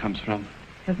all this comes from.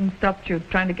 Hasn't stopped you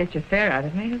trying to get your fare out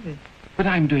of me, has it? But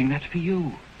I'm doing that for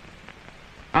you.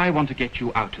 I want to get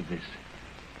you out of this.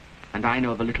 And I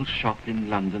know of a little shop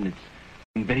in London.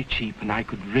 It's very cheap, and I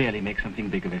could really make something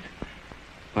big of it.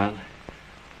 Well,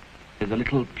 there's a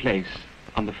little place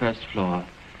on the first floor.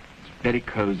 It's very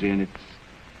cozy, and it's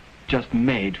just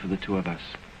made for the two of us.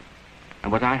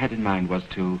 And what I had in mind was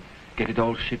to get it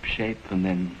all ship-shape and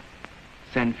then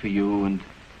send for you, and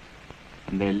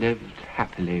they lived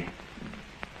happily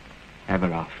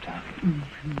ever after.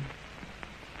 Mm-hmm.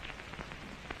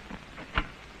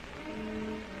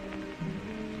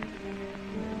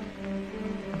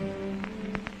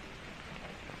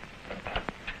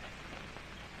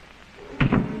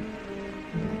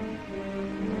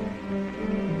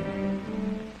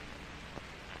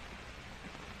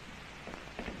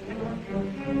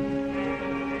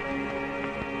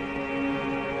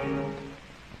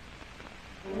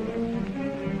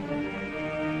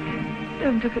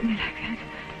 Don't look at me like that.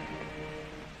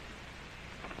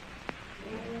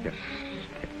 Yes,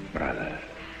 brother.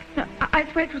 No, I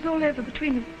swear it was all over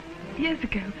between us years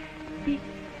ago.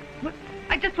 Well,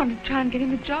 I just wanted to try and get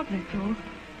him a job, that's all.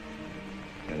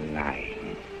 You're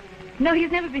lying. No,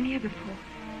 he's never been here before.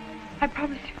 I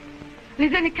promise you.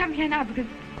 He's only come here now because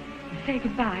to say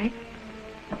goodbye.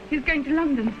 He's going to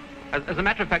London. As a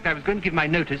matter of fact, I was going to give my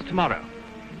notice tomorrow.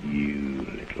 You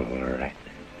little rat.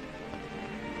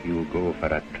 You'll go for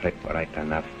a trip right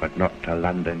enough, but not to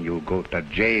London. You'll go to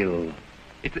jail.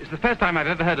 It's the first time I've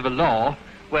ever heard of a law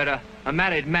where a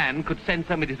married man could send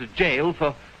somebody to jail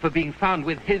for being found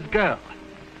with his girl.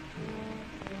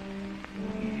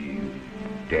 You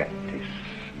dirty,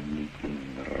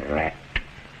 sneaking rat.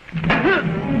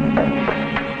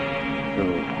 So,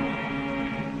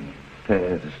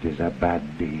 Thursday's a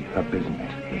bad day for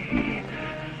business, eh?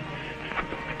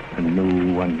 And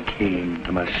no one came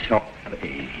to my shop,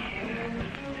 eh?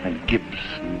 And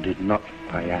Gibson did not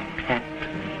buy a cat,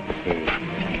 eh?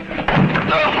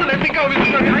 Oh, let me go,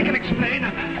 Mr. Murray. I can explain.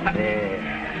 There.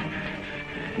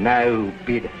 Now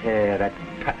bid her a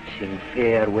touching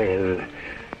farewell.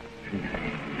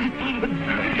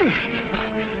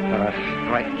 A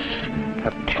stretch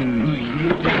of 2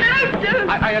 years.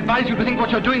 I advise you to think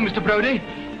what you're doing, Mr. Brody.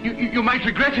 You might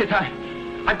regret it.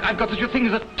 I've got such a thing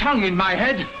as a tongue in my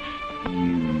head.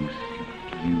 You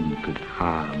think you could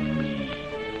harm me?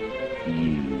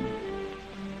 You.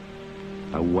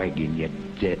 A wagging your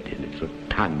dirty little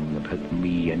tongue about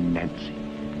me and Nancy.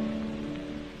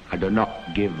 I do not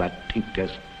give a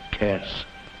tinker's curse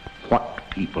what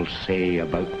people say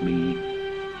about me.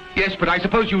 Yes, but I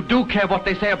suppose you do care what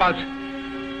they say about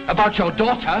your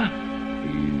daughter.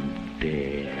 You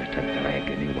dare to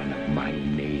drag anyone of my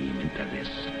name into this.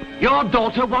 Your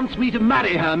daughter wants me to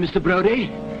marry her, Mr. Brody.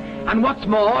 And what's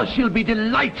more, she'll be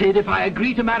delighted if I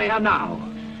agree to marry her now.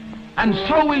 And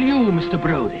so will you, Mr.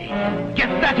 Brodie.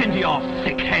 Get that into your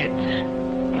thick head.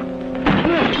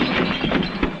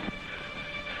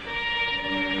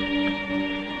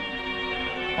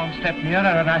 One step nearer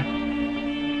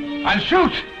and I'll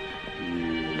shoot!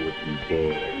 You wouldn't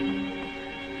dare.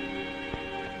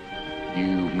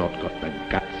 You've not got the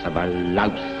guts of a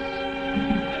louse.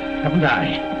 Haven't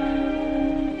I?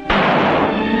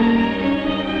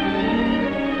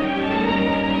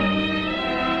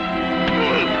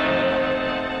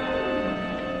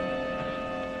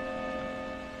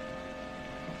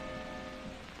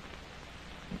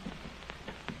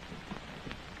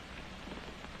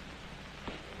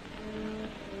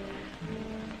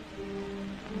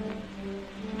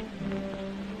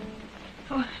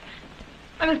 Oh,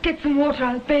 I must get some water.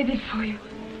 I'll bathe it for you.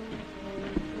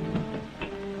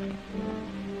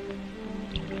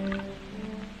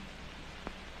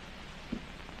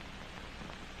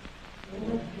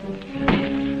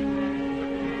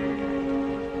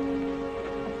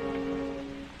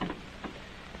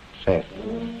 Seth,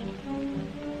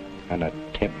 an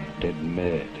attempted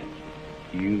murder.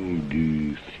 You'll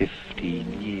do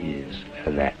 15 years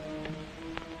for that.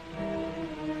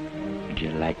 Would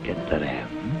you like a dram?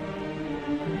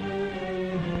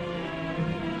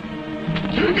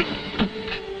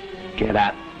 Get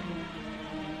up.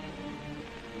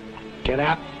 Get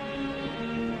up.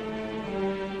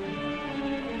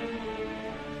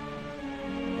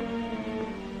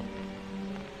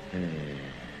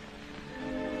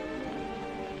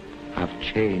 I've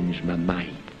changed my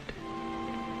mind.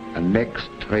 The next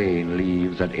train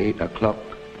leaves at 8 o'clock,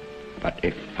 but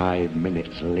if 5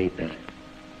 minutes later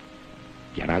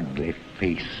your ugly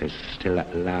face is still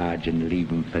at large in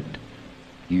Leavenford,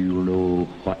 you'll know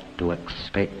what to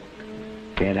expect.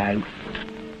 Get out.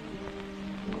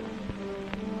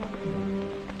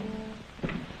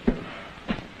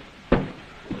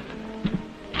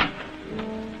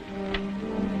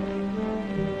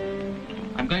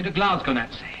 I'm going to Glasgow,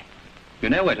 Nancy. You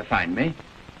know where to find me.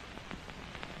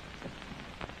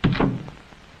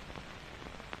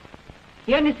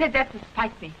 He only said that to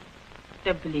spite me.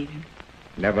 Don't believe him.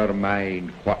 Never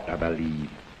mind what I believe.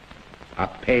 I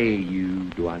pay you,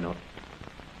 do I not?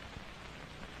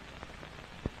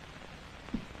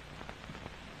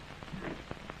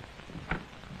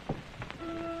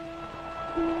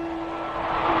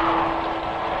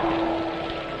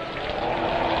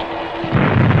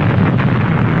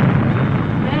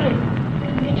 Mary,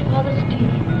 can you get Father's tea?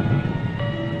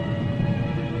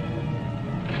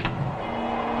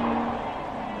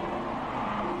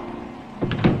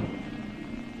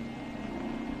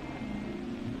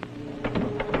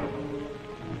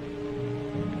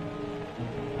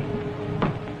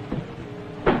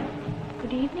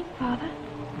 Good evening, Father.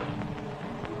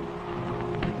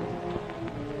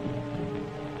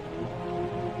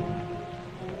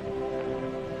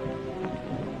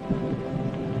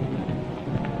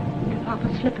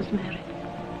 Papa's slippers, Mary.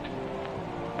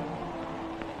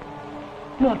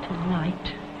 Not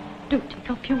tonight. Do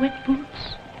take off your wet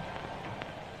boots.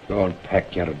 Don't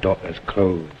pack your daughter's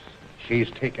clothes. She's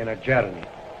taking a journey.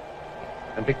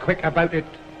 And be quick about it.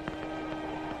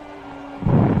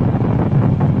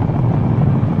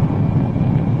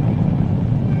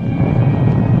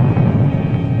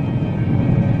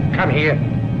 Come here.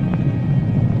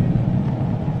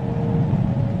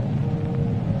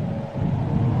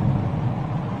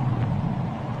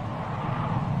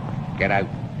 Get out.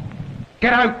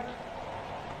 Get out!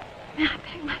 May I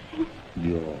beg my things?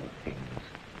 Your things.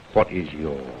 What is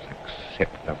yours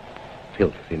except the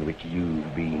filth in which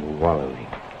you've been wallowing?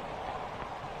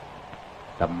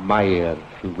 The mire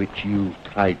through which you've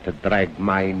tried to drag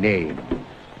my name.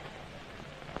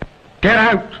 Get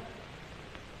out!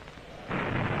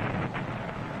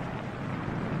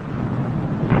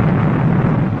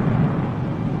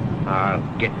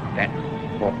 I'll get that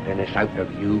haughtiness out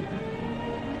of you.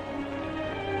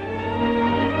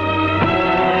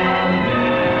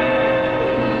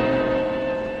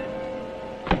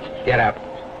 Get up,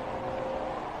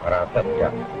 or I'll help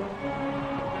you.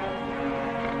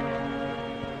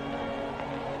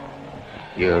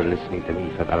 You're listening to me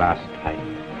for the last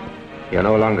time. You're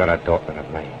no longer a daughter of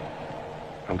mine.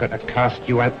 I'm going to cast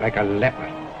you out like a leper.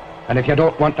 And if you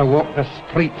don't want to walk the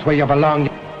streets where you belong,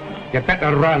 you'd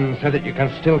better run so that you can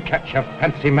still catch your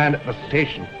fancy man at the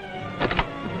station.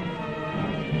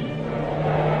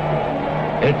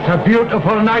 It's a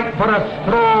beautiful night for a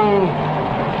stroll.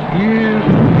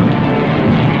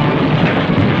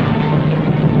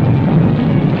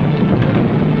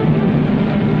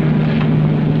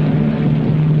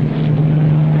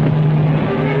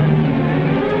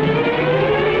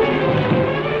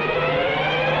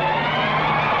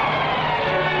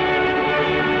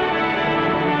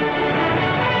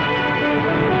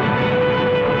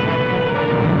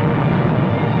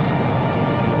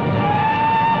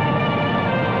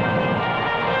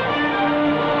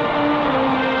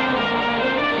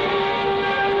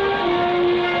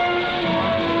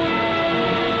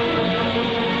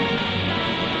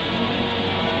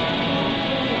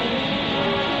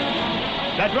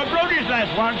 That's what Brody's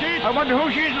lass wanted. I wonder who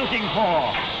she's looking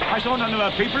for. I saw none of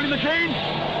her people in the train.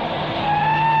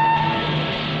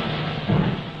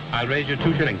 I'll raise you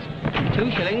 2 shillings.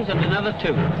 2 shillings and another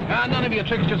 2. None of your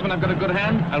tricks just when I've got a good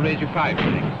hand. I'll raise you 5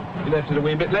 shillings. You left it a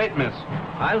wee bit late, miss.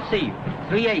 I'll see you.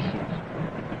 3 aces.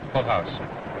 Full house.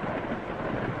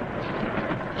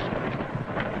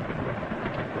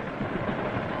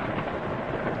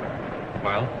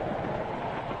 Well,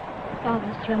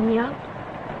 Father's thrown me out.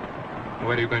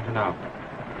 where are you going to now?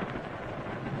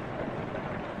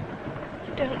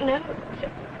 I don't know,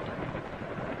 except...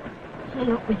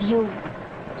 not with you.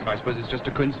 So I suppose it's just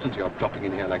a coincidence you're dropping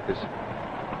in here like this.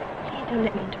 Please don't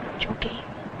let me interrupt your game.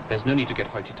 There's no need to get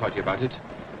hoity-toity about it.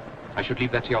 I should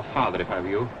leave that to your father if I were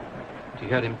you. To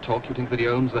hear him talk, you'd think that he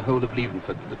owns the whole of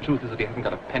Leavenford. The truth is that he hasn't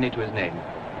got a penny to his name.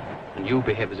 And you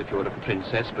behave as if you were a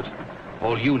princess, but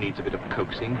all you need's a bit of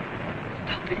coaxing.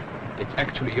 Stop it. It's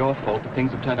actually your fault that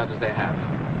things have turned out as they have.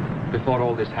 Before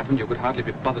all this happened, you could hardly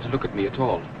be bothered to look at me at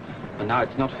all. And now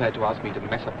it's not fair to ask me to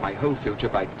mess up my whole future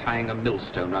by tying a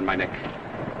millstone round my neck.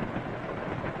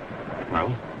 Well,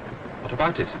 what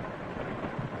about it?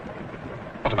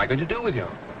 What am I going to do with you?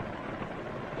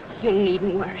 You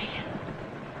needn't worry.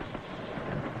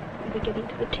 We'll be getting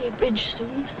to the Tay Bridge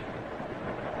soon.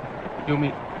 You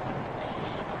mean...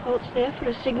 Halt's there for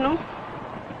a signal.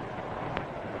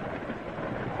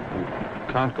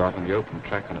 You can't go out on the open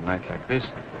track on a night like this.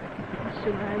 The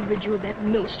sooner I rid you of that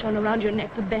millstone around your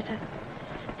neck, the better.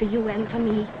 For you and for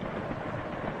me.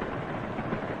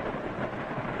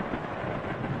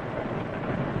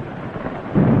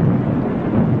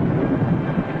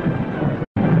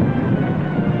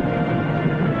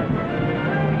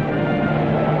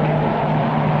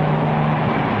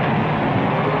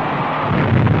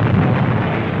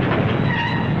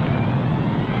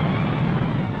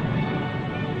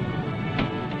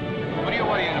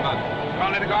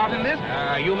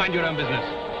 You mind your own business.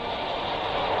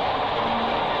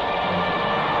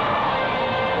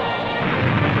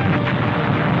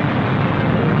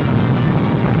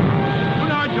 Good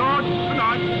night, George. Good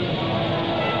night.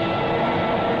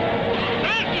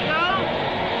 There you go.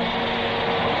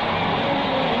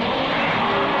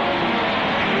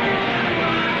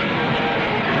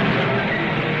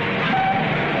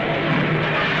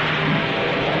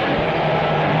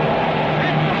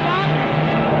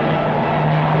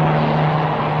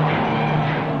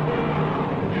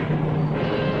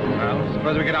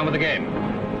 Suppose we get on with the game.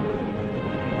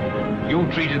 You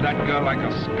treated that girl like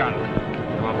a skunk.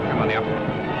 Come on the up.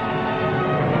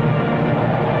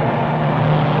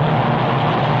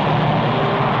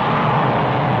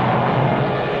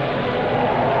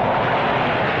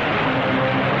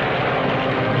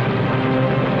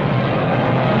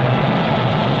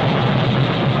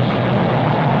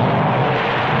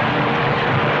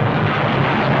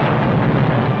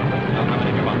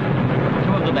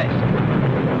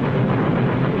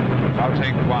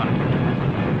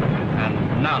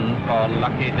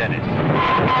 Lucky Dennis.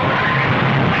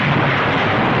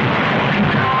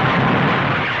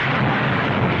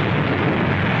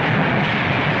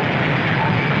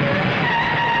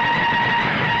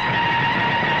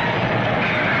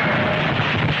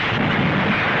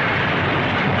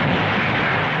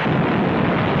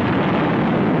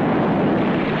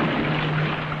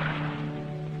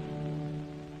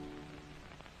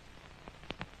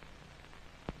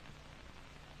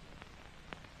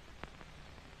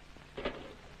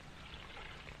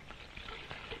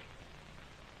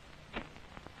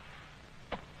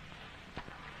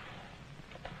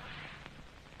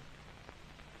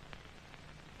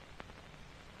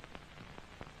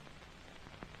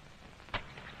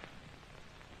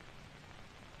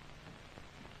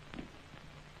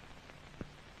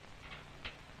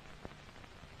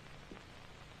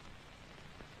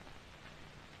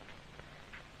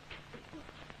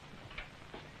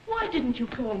 Why didn't you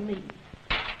call me?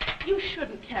 You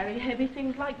shouldn't carry heavy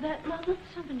things like that, Mother.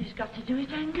 Somebody's got to do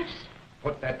it, Angus.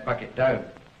 Put that bucket down.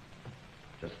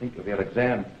 Just think of your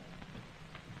exam.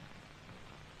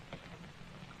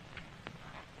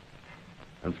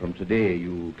 And from today,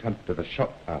 you come to the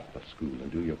shop after school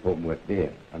and do your homework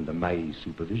there under my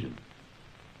supervision.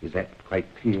 Is that quite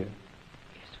clear?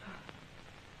 Yes, sir.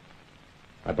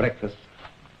 My breakfast.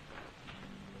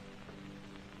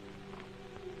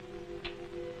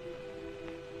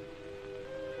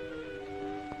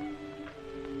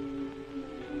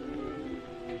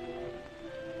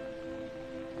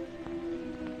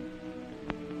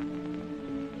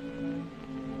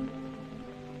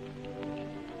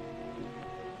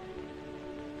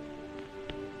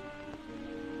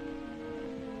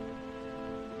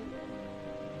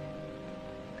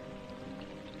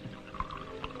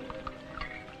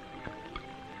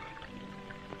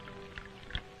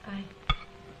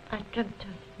 dreamt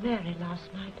of Mary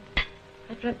last night.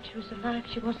 I dreamt she was alive.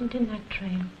 She wasn't in that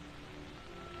train.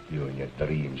 You and your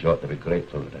dreams, you ought to be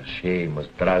grateful that her shame was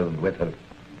drowned with her.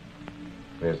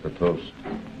 Where's the toast?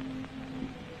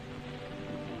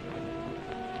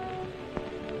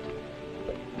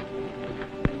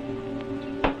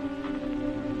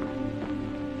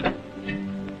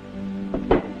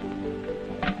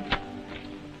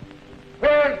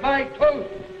 Where's my toast?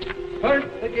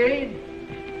 Burnt again?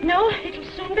 No, it'll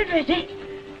soon be ready.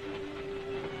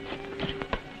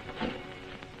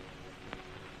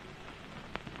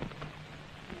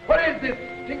 What is this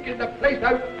stinking the place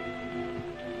out?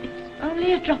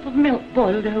 Only a drop of milk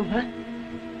boiled over.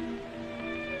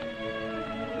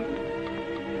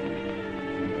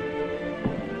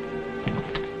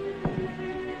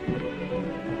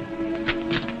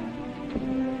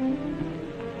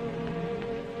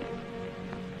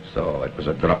 So it was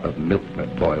a drop of milk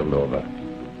that boiled over.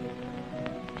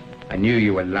 I knew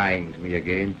you were lying to me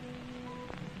again.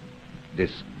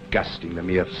 Disgusting, the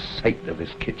mere sight of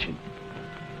this kitchen.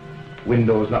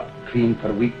 Windows not cleaned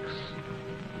for weeks.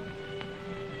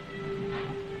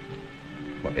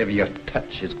 Whatever you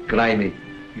touch is grimy.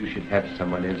 You should have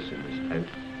someone else in this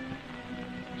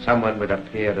house. Someone with a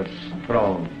pair of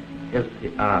strong,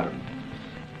 healthy arms.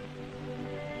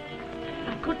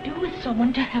 I could do with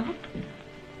someone to help.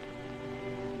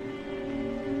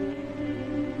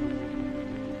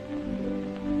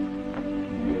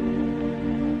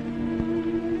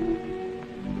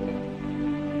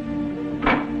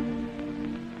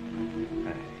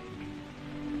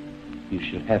 You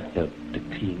shall have help to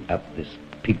clean up this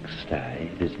pigsty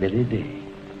this very day.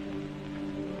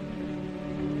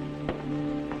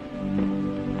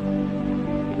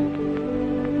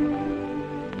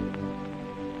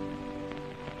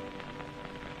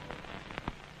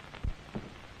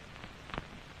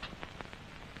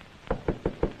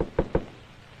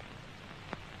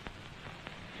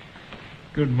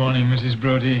 Good morning, Mrs.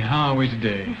 Brodie. How are we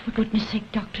today? Oh, for goodness sake,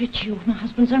 Doctor, it's you. My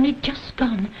husband's only just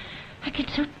gone. I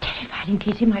get so terrified in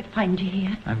case he might find you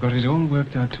here. I've got it all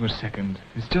worked out to a second.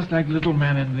 It's just like little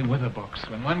man in the weather box.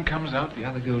 When one comes out, the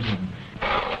other goes in.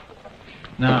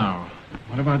 Now,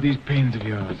 what about these pains of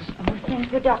yours? Oh,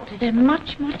 thank you, Doctor. They're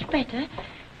much, much better.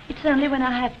 It's only when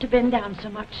I have to bend down so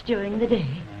much during the day.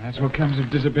 That's what comes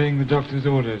of disobeying the doctor's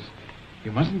orders.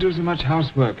 You mustn't do so much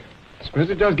housework.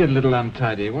 Suppose it does get a little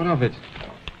untidy. What of it?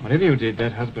 Whatever you did,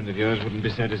 that husband of yours wouldn't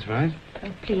be satisfied.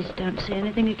 Oh, please don't say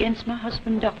anything against my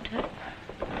husband, Doctor.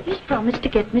 He's promised to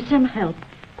get me some help,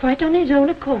 quite on his own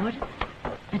accord.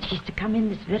 And he's to come in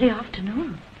this very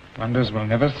afternoon. Wonders will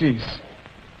never cease.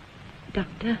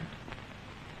 Doctor,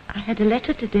 I had a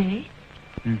letter today.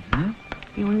 Mm-hmm.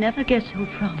 You'll never guess who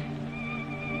from.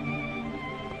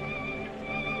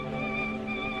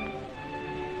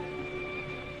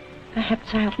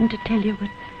 Perhaps I oughtn't to tell you, but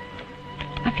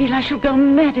I feel I shall go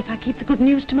mad if I keep the good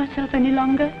news to myself any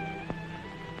longer.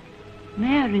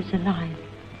 Mary's alive.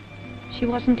 She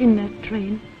wasn't in that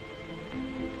train.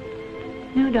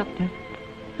 No, Doctor,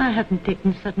 I haven't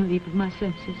taken sudden leave of my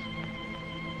senses.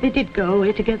 They did go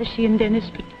away together, she and Dennis,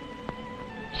 but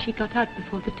she got out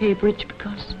before the Tay Bridge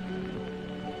because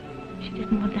she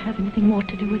didn't want to have anything more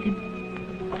to do with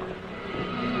him.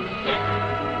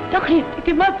 Doctor, you're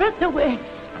taking my breath away.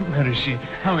 Where is she?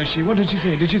 How is she? What did she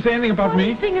say? Did she say anything about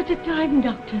me? One thing at a time,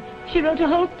 Doctor. She wrote a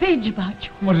whole page about you.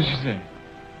 What did she say?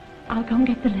 I'll go and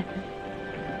get the letter.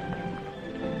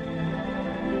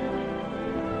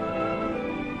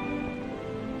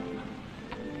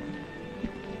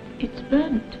 It's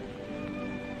burnt.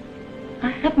 I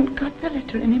haven't got the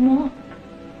letter anymore.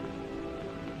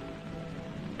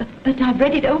 But I've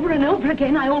read it over and over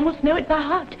again. I almost know it by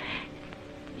heart.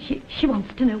 She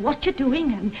wants to know what you're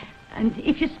doing and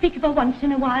if you speak of her once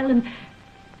in a while and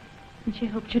she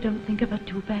hopes you don't think of her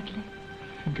too badly.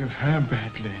 Think of her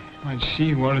badly? Why'd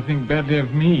she want to think badly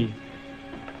of me?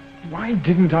 Why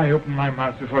didn't I open my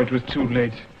mouth before it was too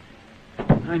late?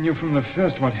 I knew from the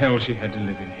first what hell she had to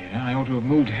live in here. I ought to have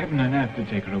moved heaven and earth to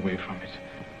take her away from it.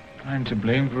 I'm to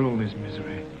blame for all this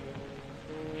misery.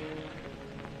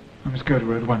 I must go to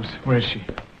her at once. Where is she?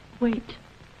 Wait.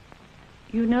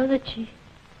 You know that she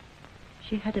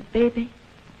had a baby?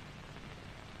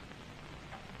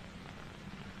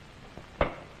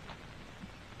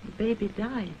 The baby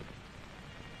died.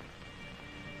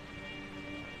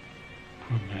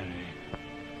 Poor Mary.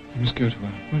 I must go to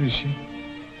her. Where is she?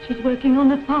 She's working on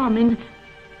the farm in...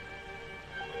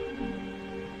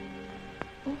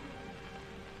 Oh,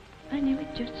 I knew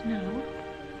it just now.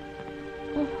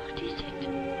 Oh, what is it?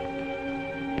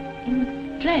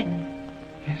 In Glen.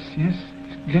 Yes.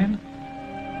 Glen?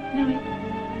 No,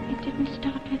 it didn't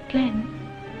start with Glen.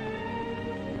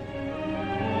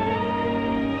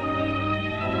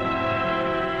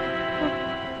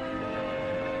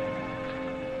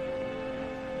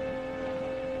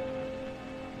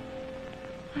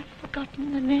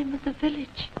 forgotten the name of the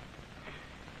village.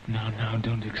 Now,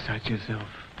 don't excite yourself.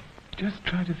 Just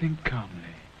try to think calmly.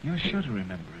 You're sure to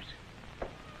remember it.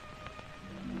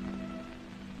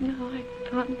 No, I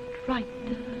can't write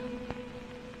to her.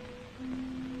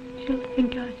 She'll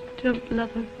think I don't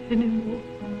love her anymore.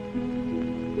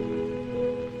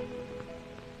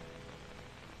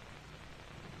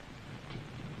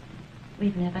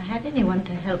 We've never had anyone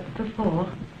to help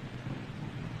before.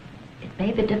 It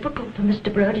may be difficult for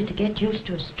Mr. Brodie to get used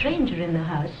to a stranger in the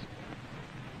house.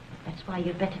 That's why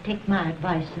you'd better take my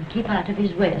advice and keep out of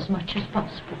his way as much as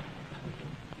possible.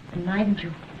 And mind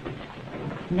you,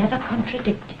 never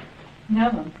contradict him.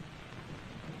 No.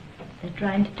 They're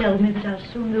trying to tell me that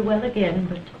I'll soon be well again,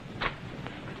 but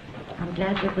I'm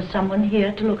glad there was someone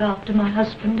here to look after my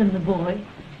husband and the boy.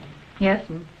 Yes.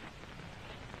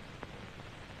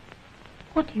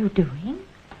 What are you doing?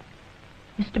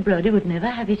 Mr. Brodie would never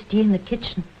have his tea in the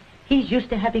kitchen. He's used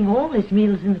to having all his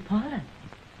meals in the parlour.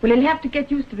 Well, he'll have to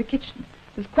get used to the kitchen.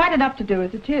 There's quite enough to do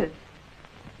as it is.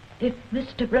 If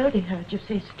Mr. Brodie heard you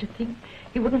say such a thing,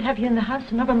 he wouldn't have you in the house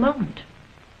another moment.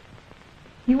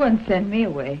 You won't send me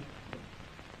away.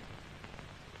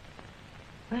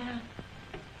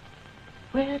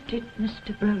 Where did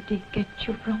Mr. Brodie get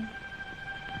you from?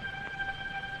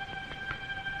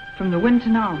 From the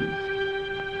Winton Arms.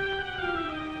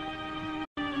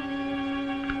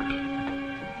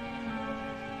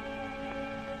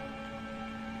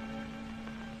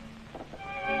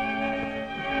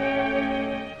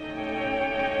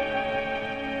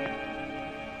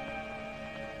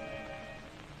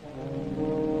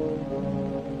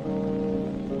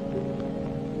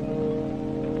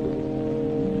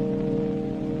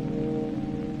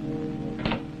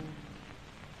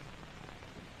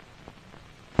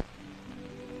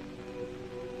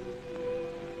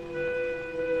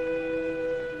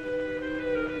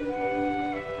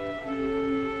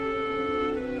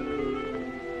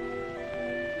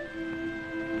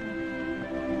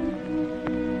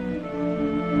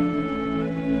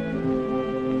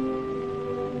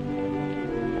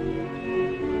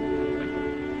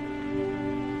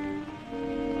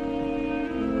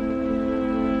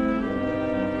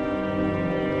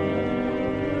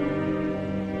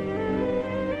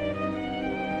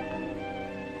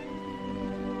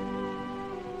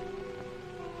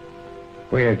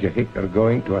 Where do you think you're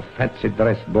going? To a fancy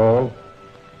dress ball?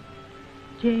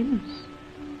 James,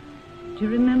 do you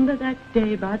remember that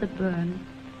day by the burn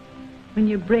when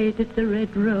you braided the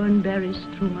red rowan berries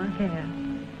through my hair?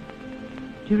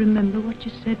 Do you remember what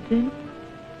you said then?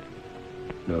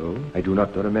 No, I do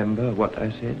not remember what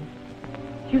I said.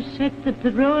 You said that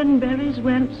the rowan berries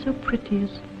weren't so pretty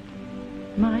as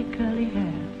my curly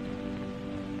hair.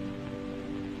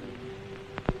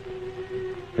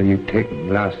 Have you taken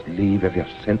last leave of your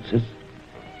senses?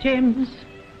 James,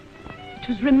 it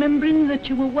was remembering that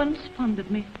you were once fond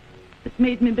of me that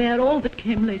made me bear all that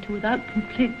came later without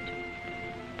complaint.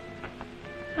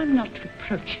 I'm not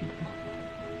reproaching you.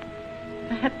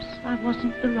 Perhaps I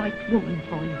wasn't the right woman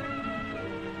for you.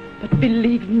 But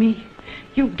believe me,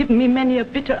 you've given me many a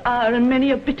bitter hour and many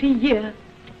a bitter year.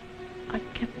 I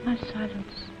kept my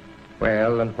silence.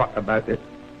 Well, and what about it?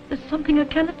 There's something I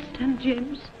cannot stand,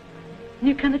 James. And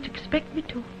you cannot expect me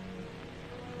to.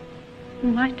 You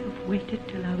might have waited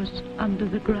till I was under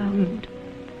the ground.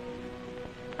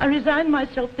 I resigned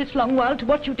myself this long while to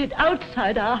what you did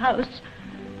outside our house.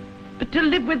 But to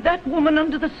live with that woman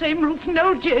under the same roof,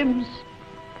 no, James.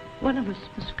 One of us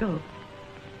must go.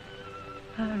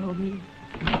 Her or me.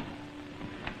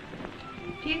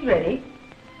 Tea's ready.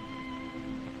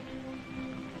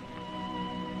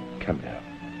 Come now.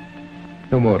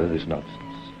 No more of this nonsense.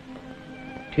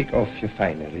 Take off your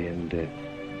finery and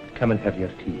come and have your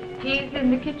tea. Tea's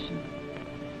in the kitchen.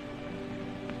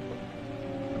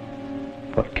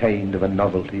 What kind of a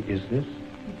novelty is this?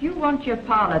 If you want your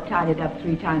parlor tidied up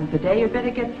 3 times a day, you'd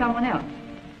better get someone else.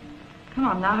 Come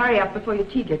on, now hurry up before your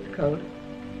tea gets cold.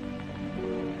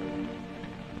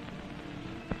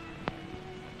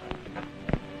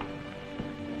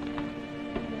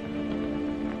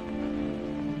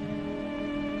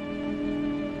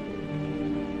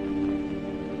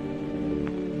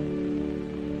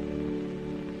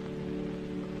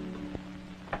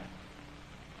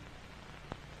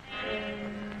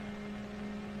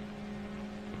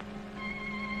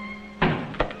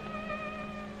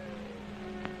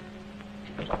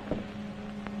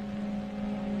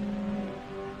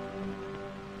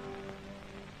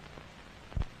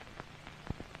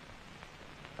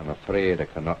 I'm afraid I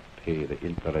cannot pay the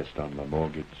interest on my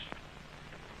mortgage.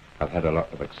 I've had a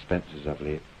lot of expenses of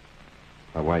late.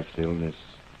 My wife's illness.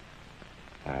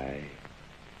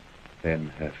 then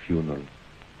her funeral.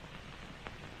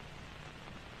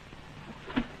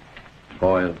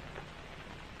 Boyle,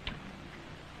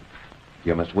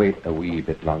 you must wait a wee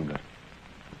bit longer.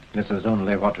 This is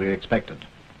only what we expected.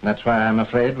 That's why I'm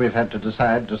afraid we've had to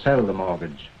decide to sell the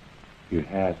mortgage. You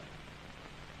have?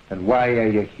 And why are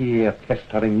you here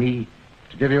pestering me?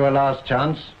 To give you a last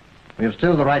chance. We have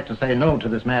still the right to say no to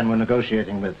this man we're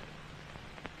negotiating with.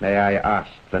 May I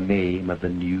ask the name of the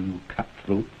new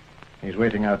cutthroat? He's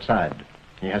waiting outside.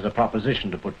 He has a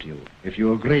proposition to put to you. If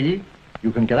you agree,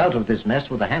 you can get out of this mess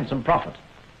with a handsome profit.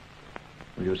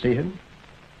 Will you see him?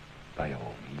 By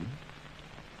all means.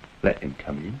 Let him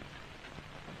come in.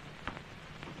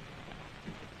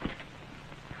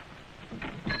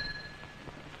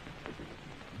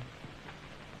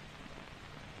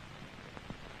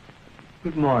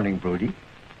 Good morning, Brodie.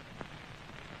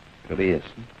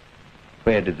 Grayson,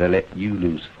 where did they let you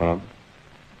loose from?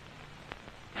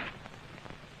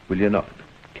 Will you not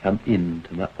come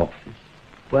into my office?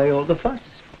 Why all the fuss?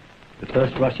 The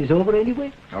first rush is over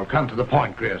anyway. I'll come to the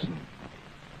point, Grayson.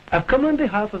 I've come on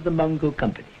behalf of the Mungo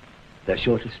Company. They're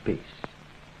short of space.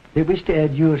 They wish to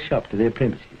add your shop to their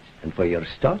premises. And for your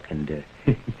stock and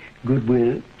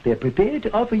goodwill, they're prepared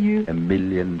to offer you... £1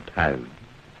 million.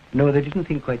 No, they didn't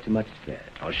think quite so much as that.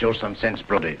 Oh, show some sense,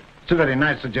 Brodie. It's a very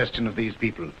nice suggestion of these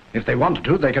people. If they wanted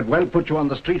to, they could well put you on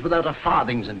the street without a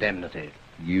farthing's indemnity.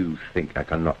 You think I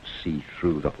cannot see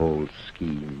through the whole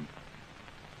scheme?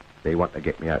 They want to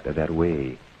get me out of their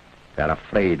way. They're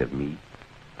afraid of me.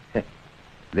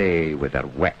 They, with their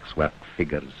waxwork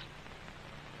figures.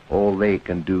 All they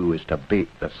can do is to bait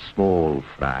the small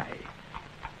fry.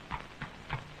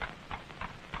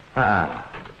 Ah,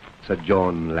 Sir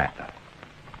John Latter.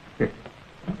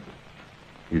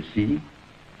 You see,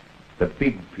 the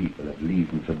big people at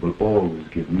Levenford will always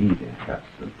give me their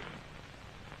custom.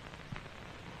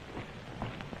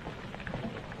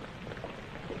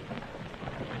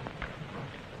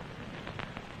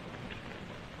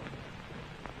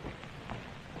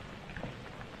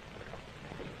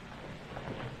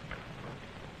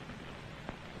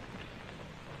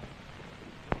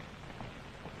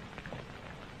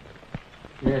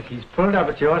 Yes, he's pulled up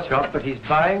at your shop, but he's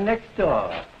buying next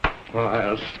door. Oh,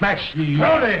 I'll smash you.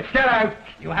 Brodie, get out!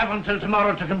 You have until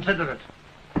tomorrow to consider it.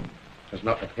 There's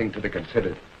not a thing to be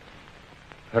considered.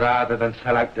 Rather than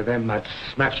sell out to them, I'd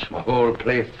smash my whole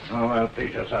place. Oh, well,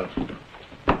 please yourself.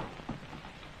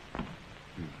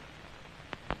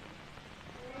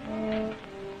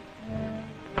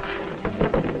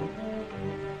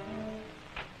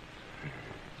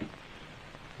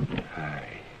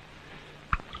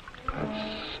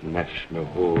 I'd smash my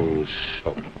whole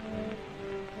shop.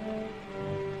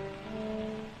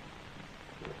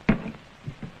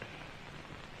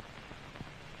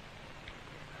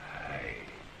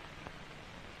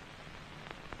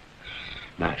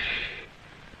 Smash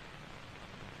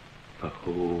the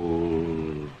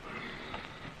whole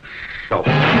shop.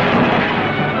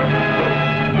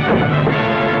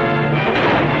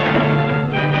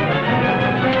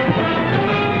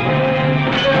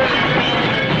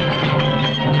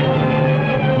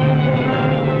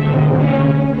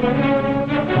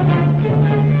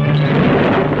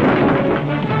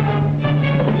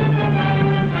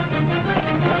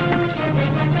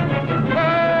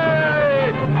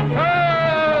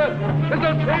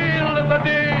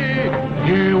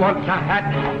 You want a hat?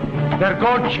 They're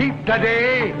go cheap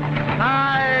today.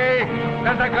 Aye,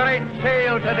 there's a great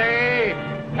sale today.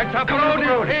 It's a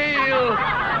Brodie sale.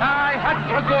 Aye,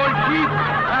 hats are going cheap.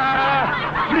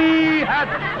 Free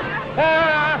hats.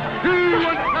 Who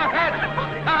wants a hat?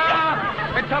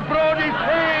 It's a Brodie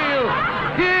sale.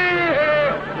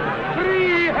 Yeah,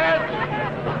 free hats.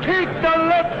 Take the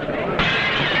lot.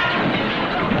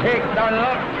 Take the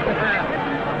lot.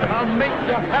 I'll make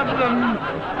you have them.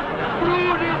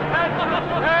 Brodie's hats.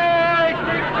 Hey,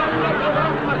 take the lot of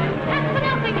them. Hats for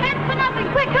nothing.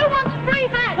 Quick, who wants free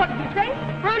hats? What did you say?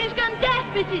 Brodie's gone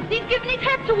daft, missus. He's giving his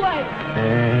hats away.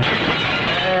 Hey,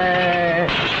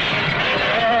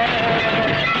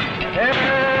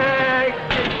 take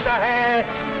the hat.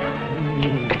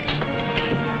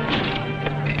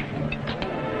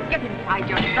 Get inside,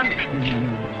 your son.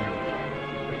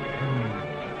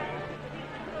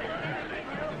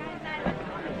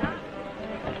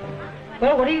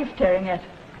 Well, what are you staring at?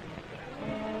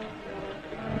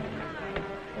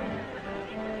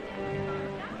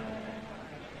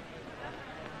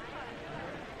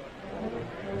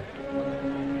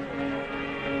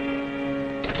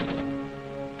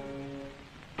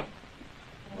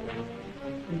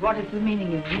 And what is the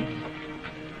meaning of this?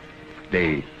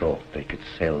 They thought they could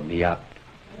sell me out,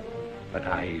 but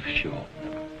I've shown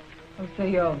them. Oh, so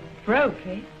you're broke,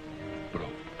 eh? Broke.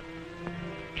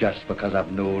 Just because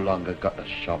I've no longer got a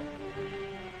shop.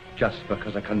 Just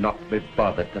because I cannot be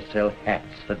bothered to sell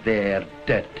hats for their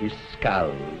dirty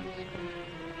skulls.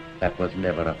 That was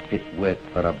never a fit work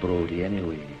for a Brodie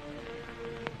anyway.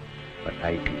 But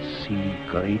I can see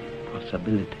great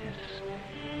possibilities.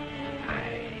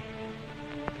 Aye.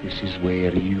 This is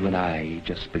where you and I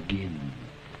just begin.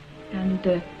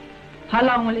 And how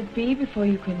long will it be before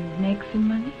you can make some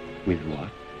money? With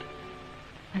what?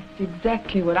 That's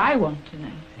exactly what I want to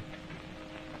know.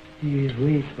 Yes,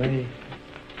 wait, why?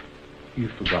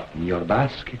 You've forgotten your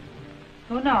basket.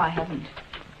 Oh, no, I haven't.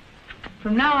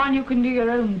 From now on, you can do your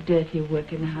own dirty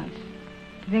work in the house.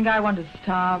 You think I want to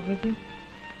starve with you?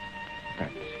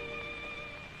 Patsy,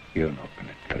 you're not going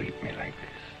to treat me like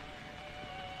this.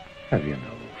 Have you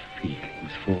no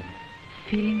feelings for me?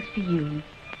 Feelings for you?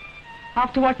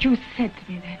 After what you said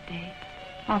to me that day.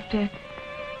 After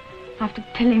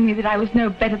telling me that I was no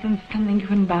better than something you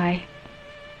can buy.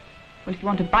 Well, if you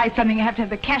want to buy something, you have to have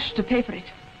the cash to pay for it.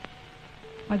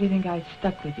 Why do you think I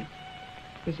stuck with you?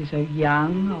 Because you're so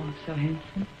young or so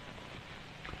handsome?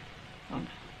 Oh,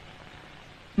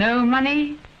 no. No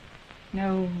money,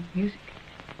 no music.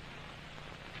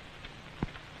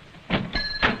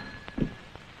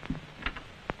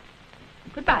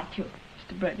 Goodbye to you,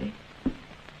 Mr. Brodie.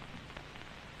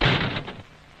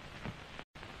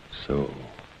 So,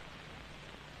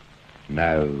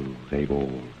 now they've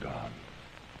all gone.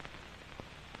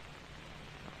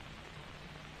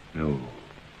 No,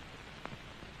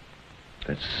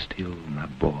 that's still my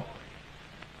boy.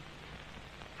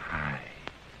 Aye,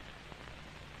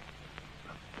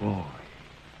 my boy.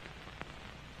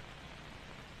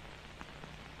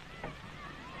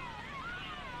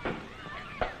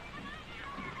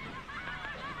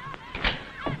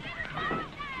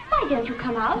 Why don't you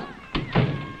come out?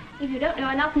 If you don't know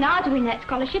enough now to win that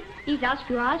scholarship, these last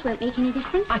few hours won't make any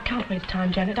difference. I can't waste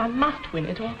time, Janet. I must win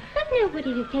it, or... There's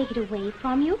nobody to take it away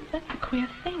from you. That's a queer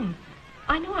thing.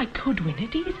 I know I could win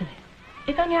it easily.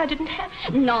 If only I didn't have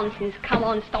to. Nonsense. Come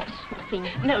on, stop swapping.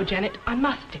 No, Janet, I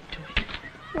must stick to it.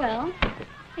 Well,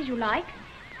 as you like.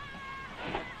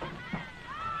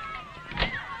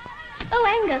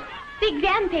 Oh, Angus, the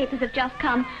exam papers have just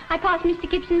come. I passed Mr.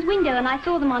 Gibson's window and I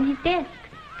saw them on his desk.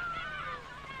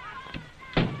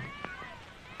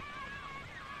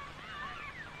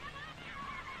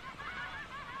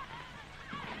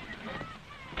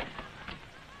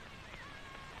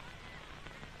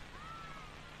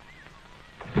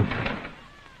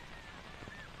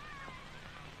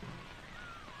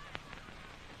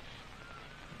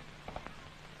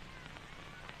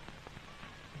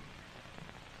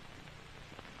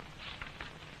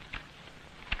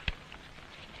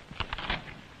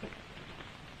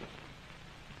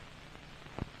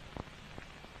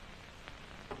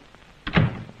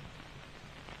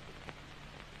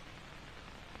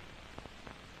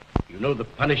 You know the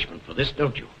punishment for this,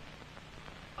 don't you?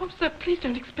 Oh, sir, please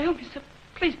don't expel me, sir.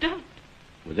 Please don't.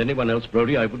 With anyone else,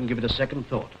 Brodie, I wouldn't give it a second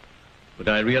thought. But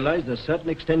I realize there's certain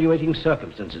extenuating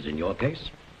circumstances in your case.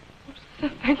 Oh,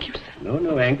 sir, thank you, sir.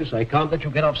 No, Angus, I can't let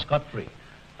you get off scot-free.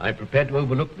 I'm prepared to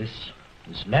overlook this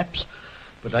lapse,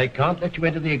 but I can't let you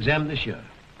enter the exam this year.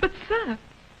 But, sir,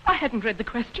 I hadn't read the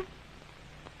question.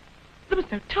 There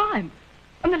was no time,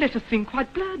 and the letters seemed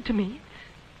quite blurred to me.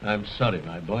 I'm sorry,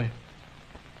 my boy.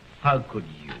 How could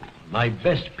you, my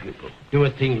best pupil, do a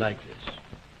thing like this?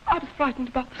 I was frightened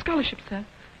about the scholarship, sir.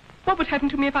 What would happen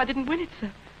to me if I didn't win it,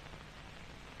 sir?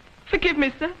 Forgive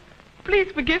me, sir.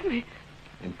 Please forgive me.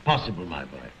 Impossible, my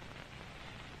boy.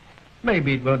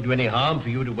 Maybe it won't do any harm for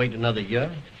you to wait another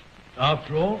year.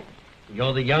 After all,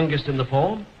 you're the youngest in the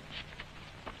form.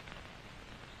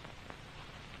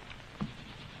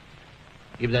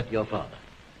 Give that to your father.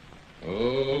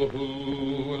 Oh,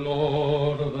 who,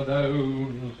 Lord of the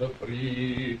Downs are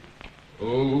free,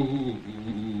 oh,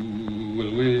 who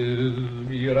will with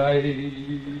me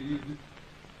ride?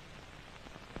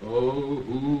 Oh,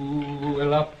 who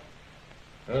will up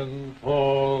and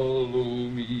follow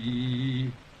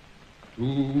me to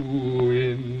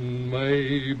win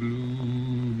my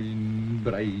blooming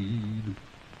bride?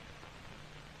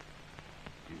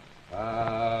 His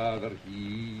father,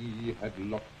 he had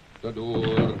locked the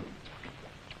door,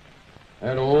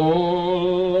 and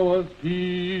all was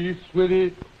peace with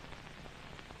it.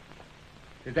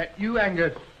 Is that you,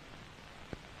 Angus?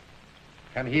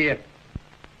 Come here.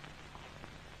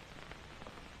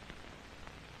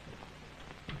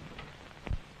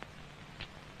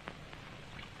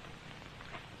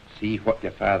 See what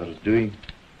your father's doing?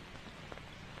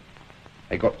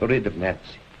 I got rid of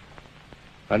Nancy.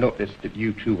 I noticed that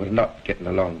you two were not getting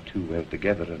along too well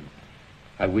together, and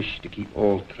I wish to keep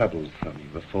all troubles from you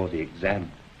before the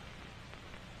exam.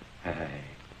 Aye.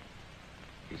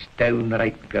 It's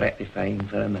downright gratifying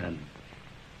for a man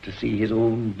to see his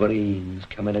own brains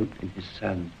coming out in his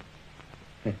son.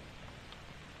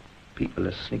 People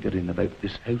are sniggering about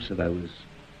this house of ours.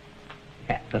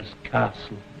 Hatter's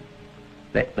Castle.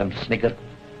 Let them snigger.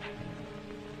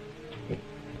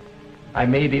 I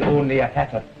may be only a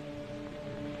hatter,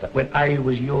 but when I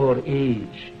was your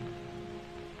age,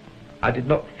 I did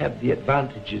not have the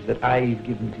advantages that I've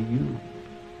given to you.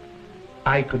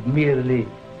 I could merely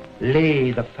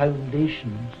lay the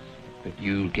foundations, but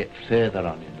you'll get further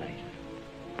on in life.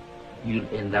 You'll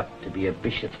end up to be a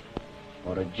bishop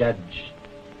or a judge.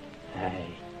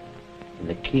 Aye, and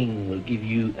the king will give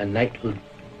you a knighthood,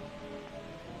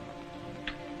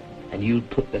 and you'll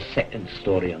put the second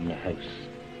story on the house,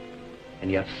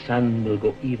 and your son will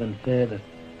go even further.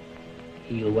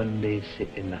 He'll one day sit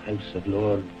in the House of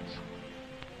Lords.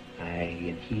 Aye,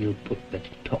 and he'll put the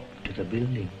top to the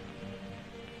building.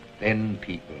 Then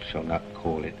people shall not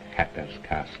call it Hatter's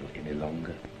Castle any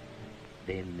longer.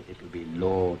 Then it'll be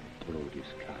Lord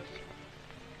Brodie's Castle,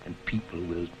 and people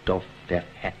will doff their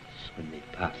hats when they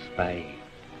pass by.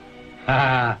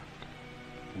 Ha!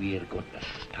 We're going to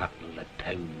startle the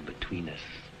town between us.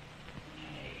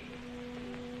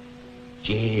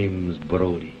 James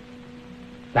Brodie.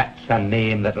 That's a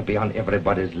name that'll be on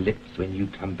everybody's lips when you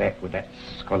come back with that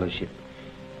scholarship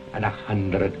and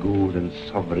 100 golden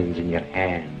sovereigns in your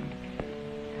hand.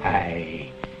 Aye,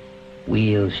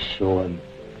 we'll show 'em.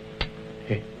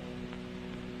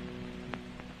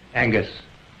 Angus.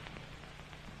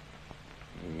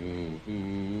 Oh, who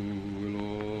will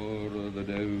o'er the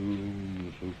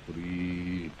down so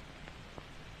free?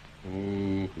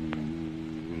 Oh, who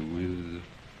will with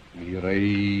me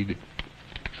ride?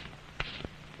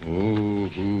 Oh,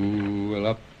 who will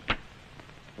up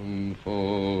and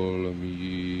follow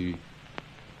me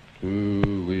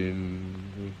to win?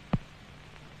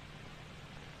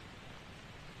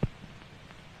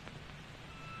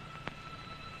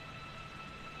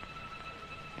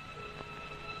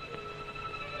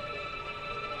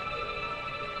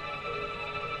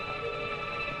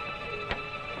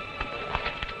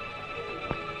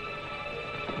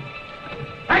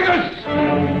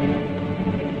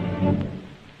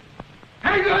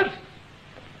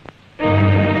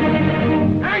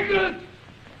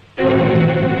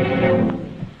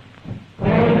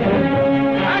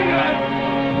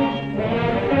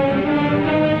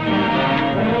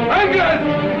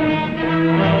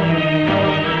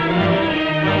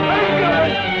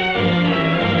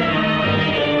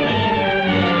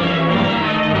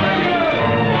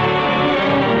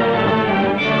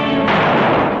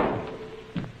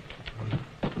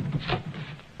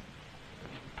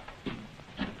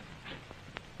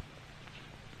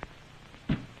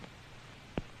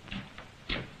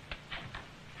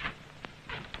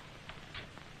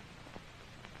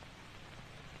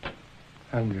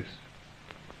 Angus.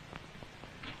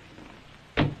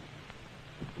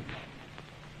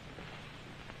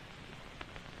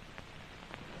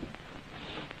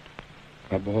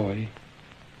 A boy.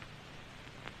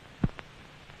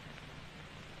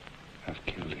 I've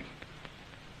killed him.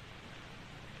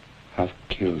 I've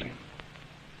killed him.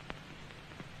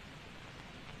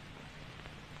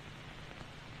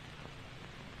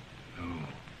 No.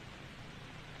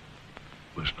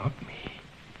 It was not me.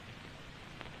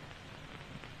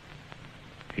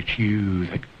 It's you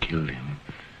that killed him.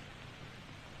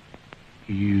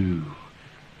 You.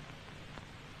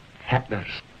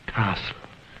 Hatter's Castle.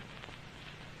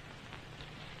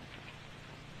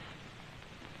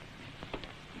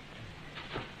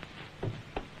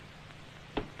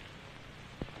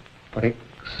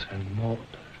 Bricks and mortar.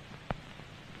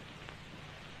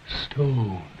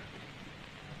 Stone.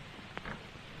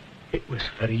 It was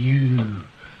for you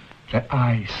that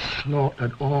I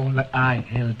slaughtered all that I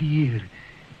held dear.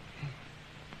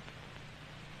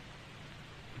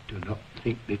 Do not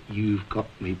think that you've got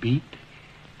me beat.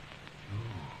 No.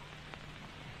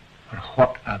 For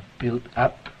what I've built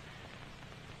up,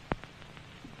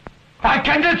 I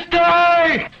can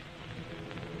destroy!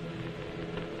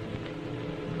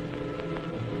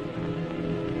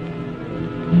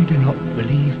 You do not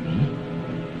believe me?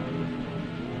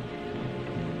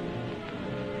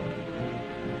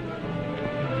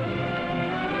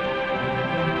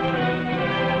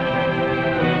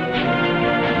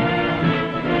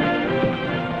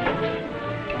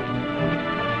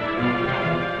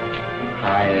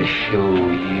 I'll show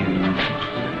you.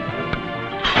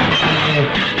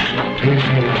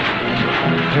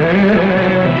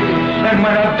 And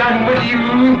when I've done with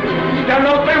you, there'll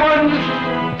not be one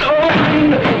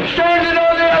stone standing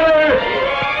on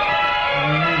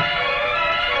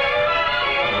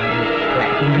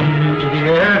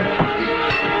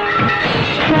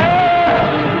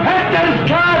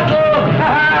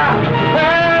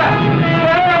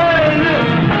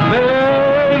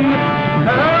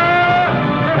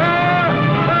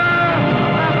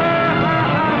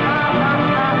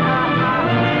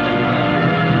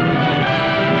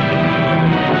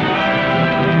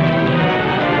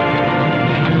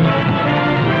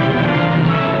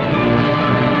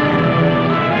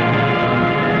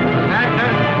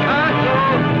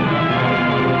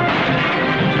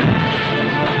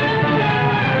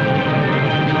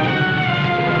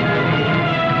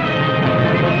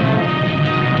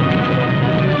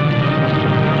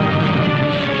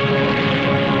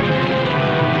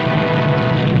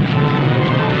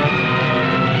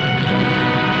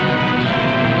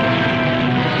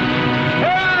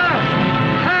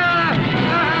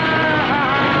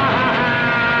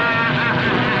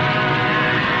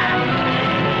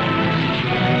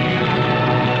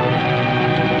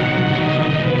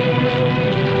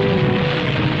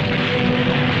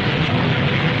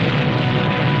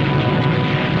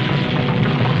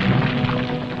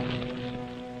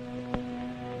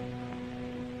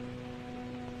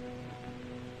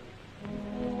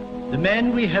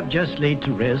man we have just laid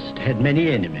to rest had many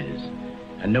enemies,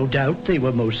 and no doubt they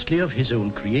were mostly of his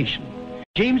own creation.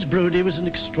 James Brodie was an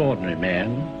extraordinary man,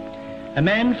 a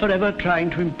man forever trying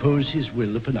to impose his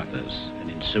will upon others, and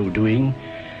in so doing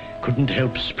couldn't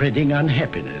help spreading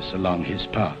unhappiness along his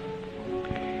path.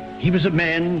 He was a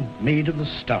man made of the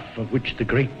stuff of which the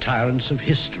great tyrants of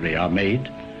history are made,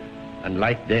 and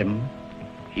like them,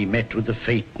 he met with the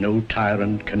fate no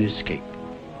tyrant can escape.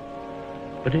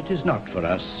 But it is not for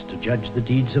us to judge the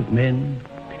deeds of men.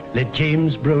 Let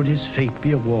James Brodie's fate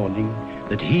be a warning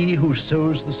that he who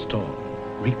sows the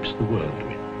storm reaps the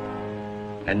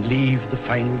whirlwind, and leave the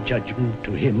final judgment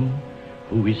to him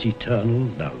who is eternal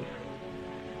love.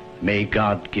 May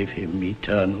God give him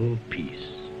eternal peace.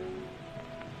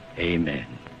 Amen.